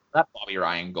had. that Bobby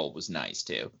Ryan goal was nice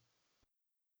too.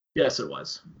 Yes, it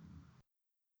was.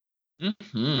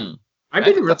 Mm-hmm. I've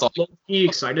been That's all. really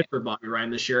excited for Bobby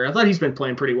Ryan this year. I thought he's been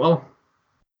playing pretty well.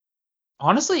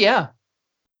 Honestly, yeah.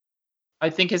 I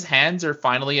think his hands are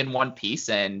finally in one piece,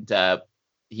 and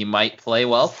he might play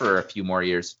well for a few more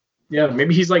years. Yeah,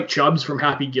 maybe he's like Chubbs from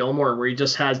Happy Gilmore, where he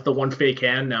just has the one fake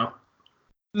hand now.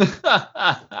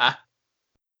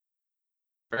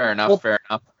 Fair enough.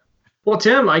 Well,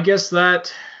 Tim, I guess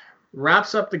that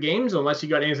wraps up the games, unless you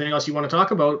got anything else you want to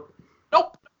talk about.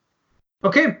 Nope.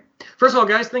 Okay. First of all,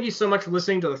 guys, thank you so much for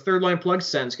listening to the Third Line Plug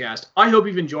Senscast. I hope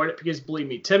you've enjoyed it because, believe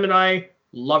me, Tim and I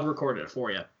love recording it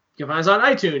for you. You can find us on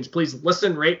iTunes. Please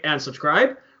listen, rate, and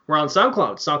subscribe. We're on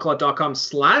SoundCloud,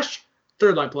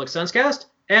 soundcloud.com/Third Line Plug Senscast.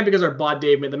 And because our bod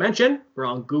Dave made the mention, we're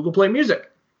on Google Play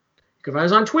Music. You can find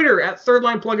us on Twitter at Third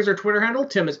Line Plug is our Twitter handle.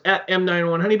 Tim is at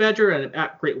M91HoneyBadger and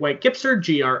at Great White Gipster,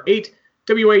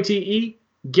 GR8WATE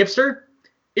Gipster.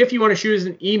 If you want to shoot us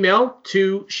an email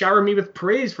to shower me with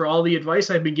praise for all the advice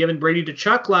I've been giving Brady to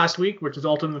Chuck last week, which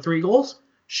resulted in the 3 goals,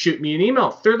 shoot me an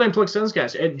email,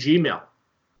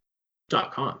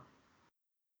 thirdlineplugSenscast@gmail.com.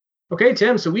 Okay,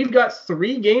 Tim, so we've got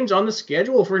 3 games on the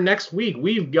schedule for next week.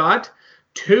 We've got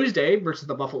Tuesday versus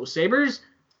the Buffalo Sabres,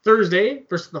 Thursday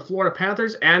versus the Florida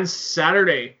Panthers, and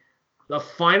Saturday, the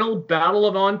final Battle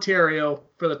of Ontario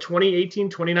for the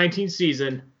 2018-2019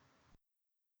 season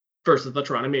versus the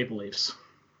Toronto Maple Leafs.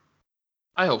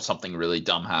 I hope something really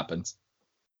dumb happens.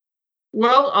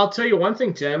 Well, I'll tell you one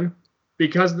thing, Tim.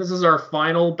 Because this is our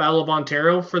final Battle of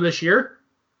Ontario for this year,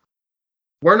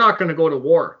 we're not going to go to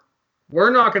war.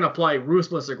 We're not going to apply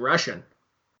ruthless aggression.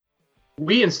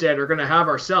 We instead are going to have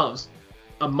ourselves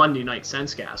a Monday night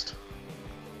Sensecast.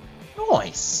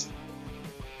 Nice.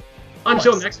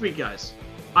 Until next week, guys.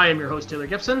 I am your host, Taylor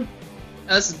Gibson. And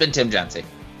this has been Tim Jancy.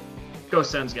 Go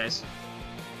Sens, guys.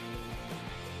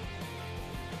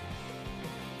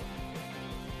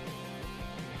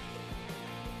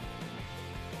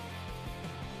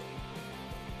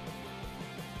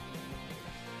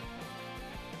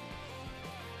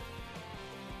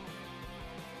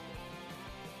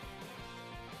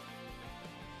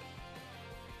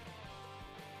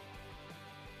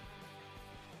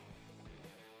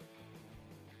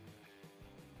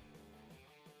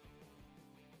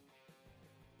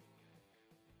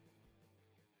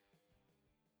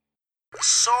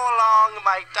 So long,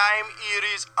 my time here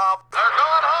is up. They're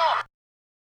going home.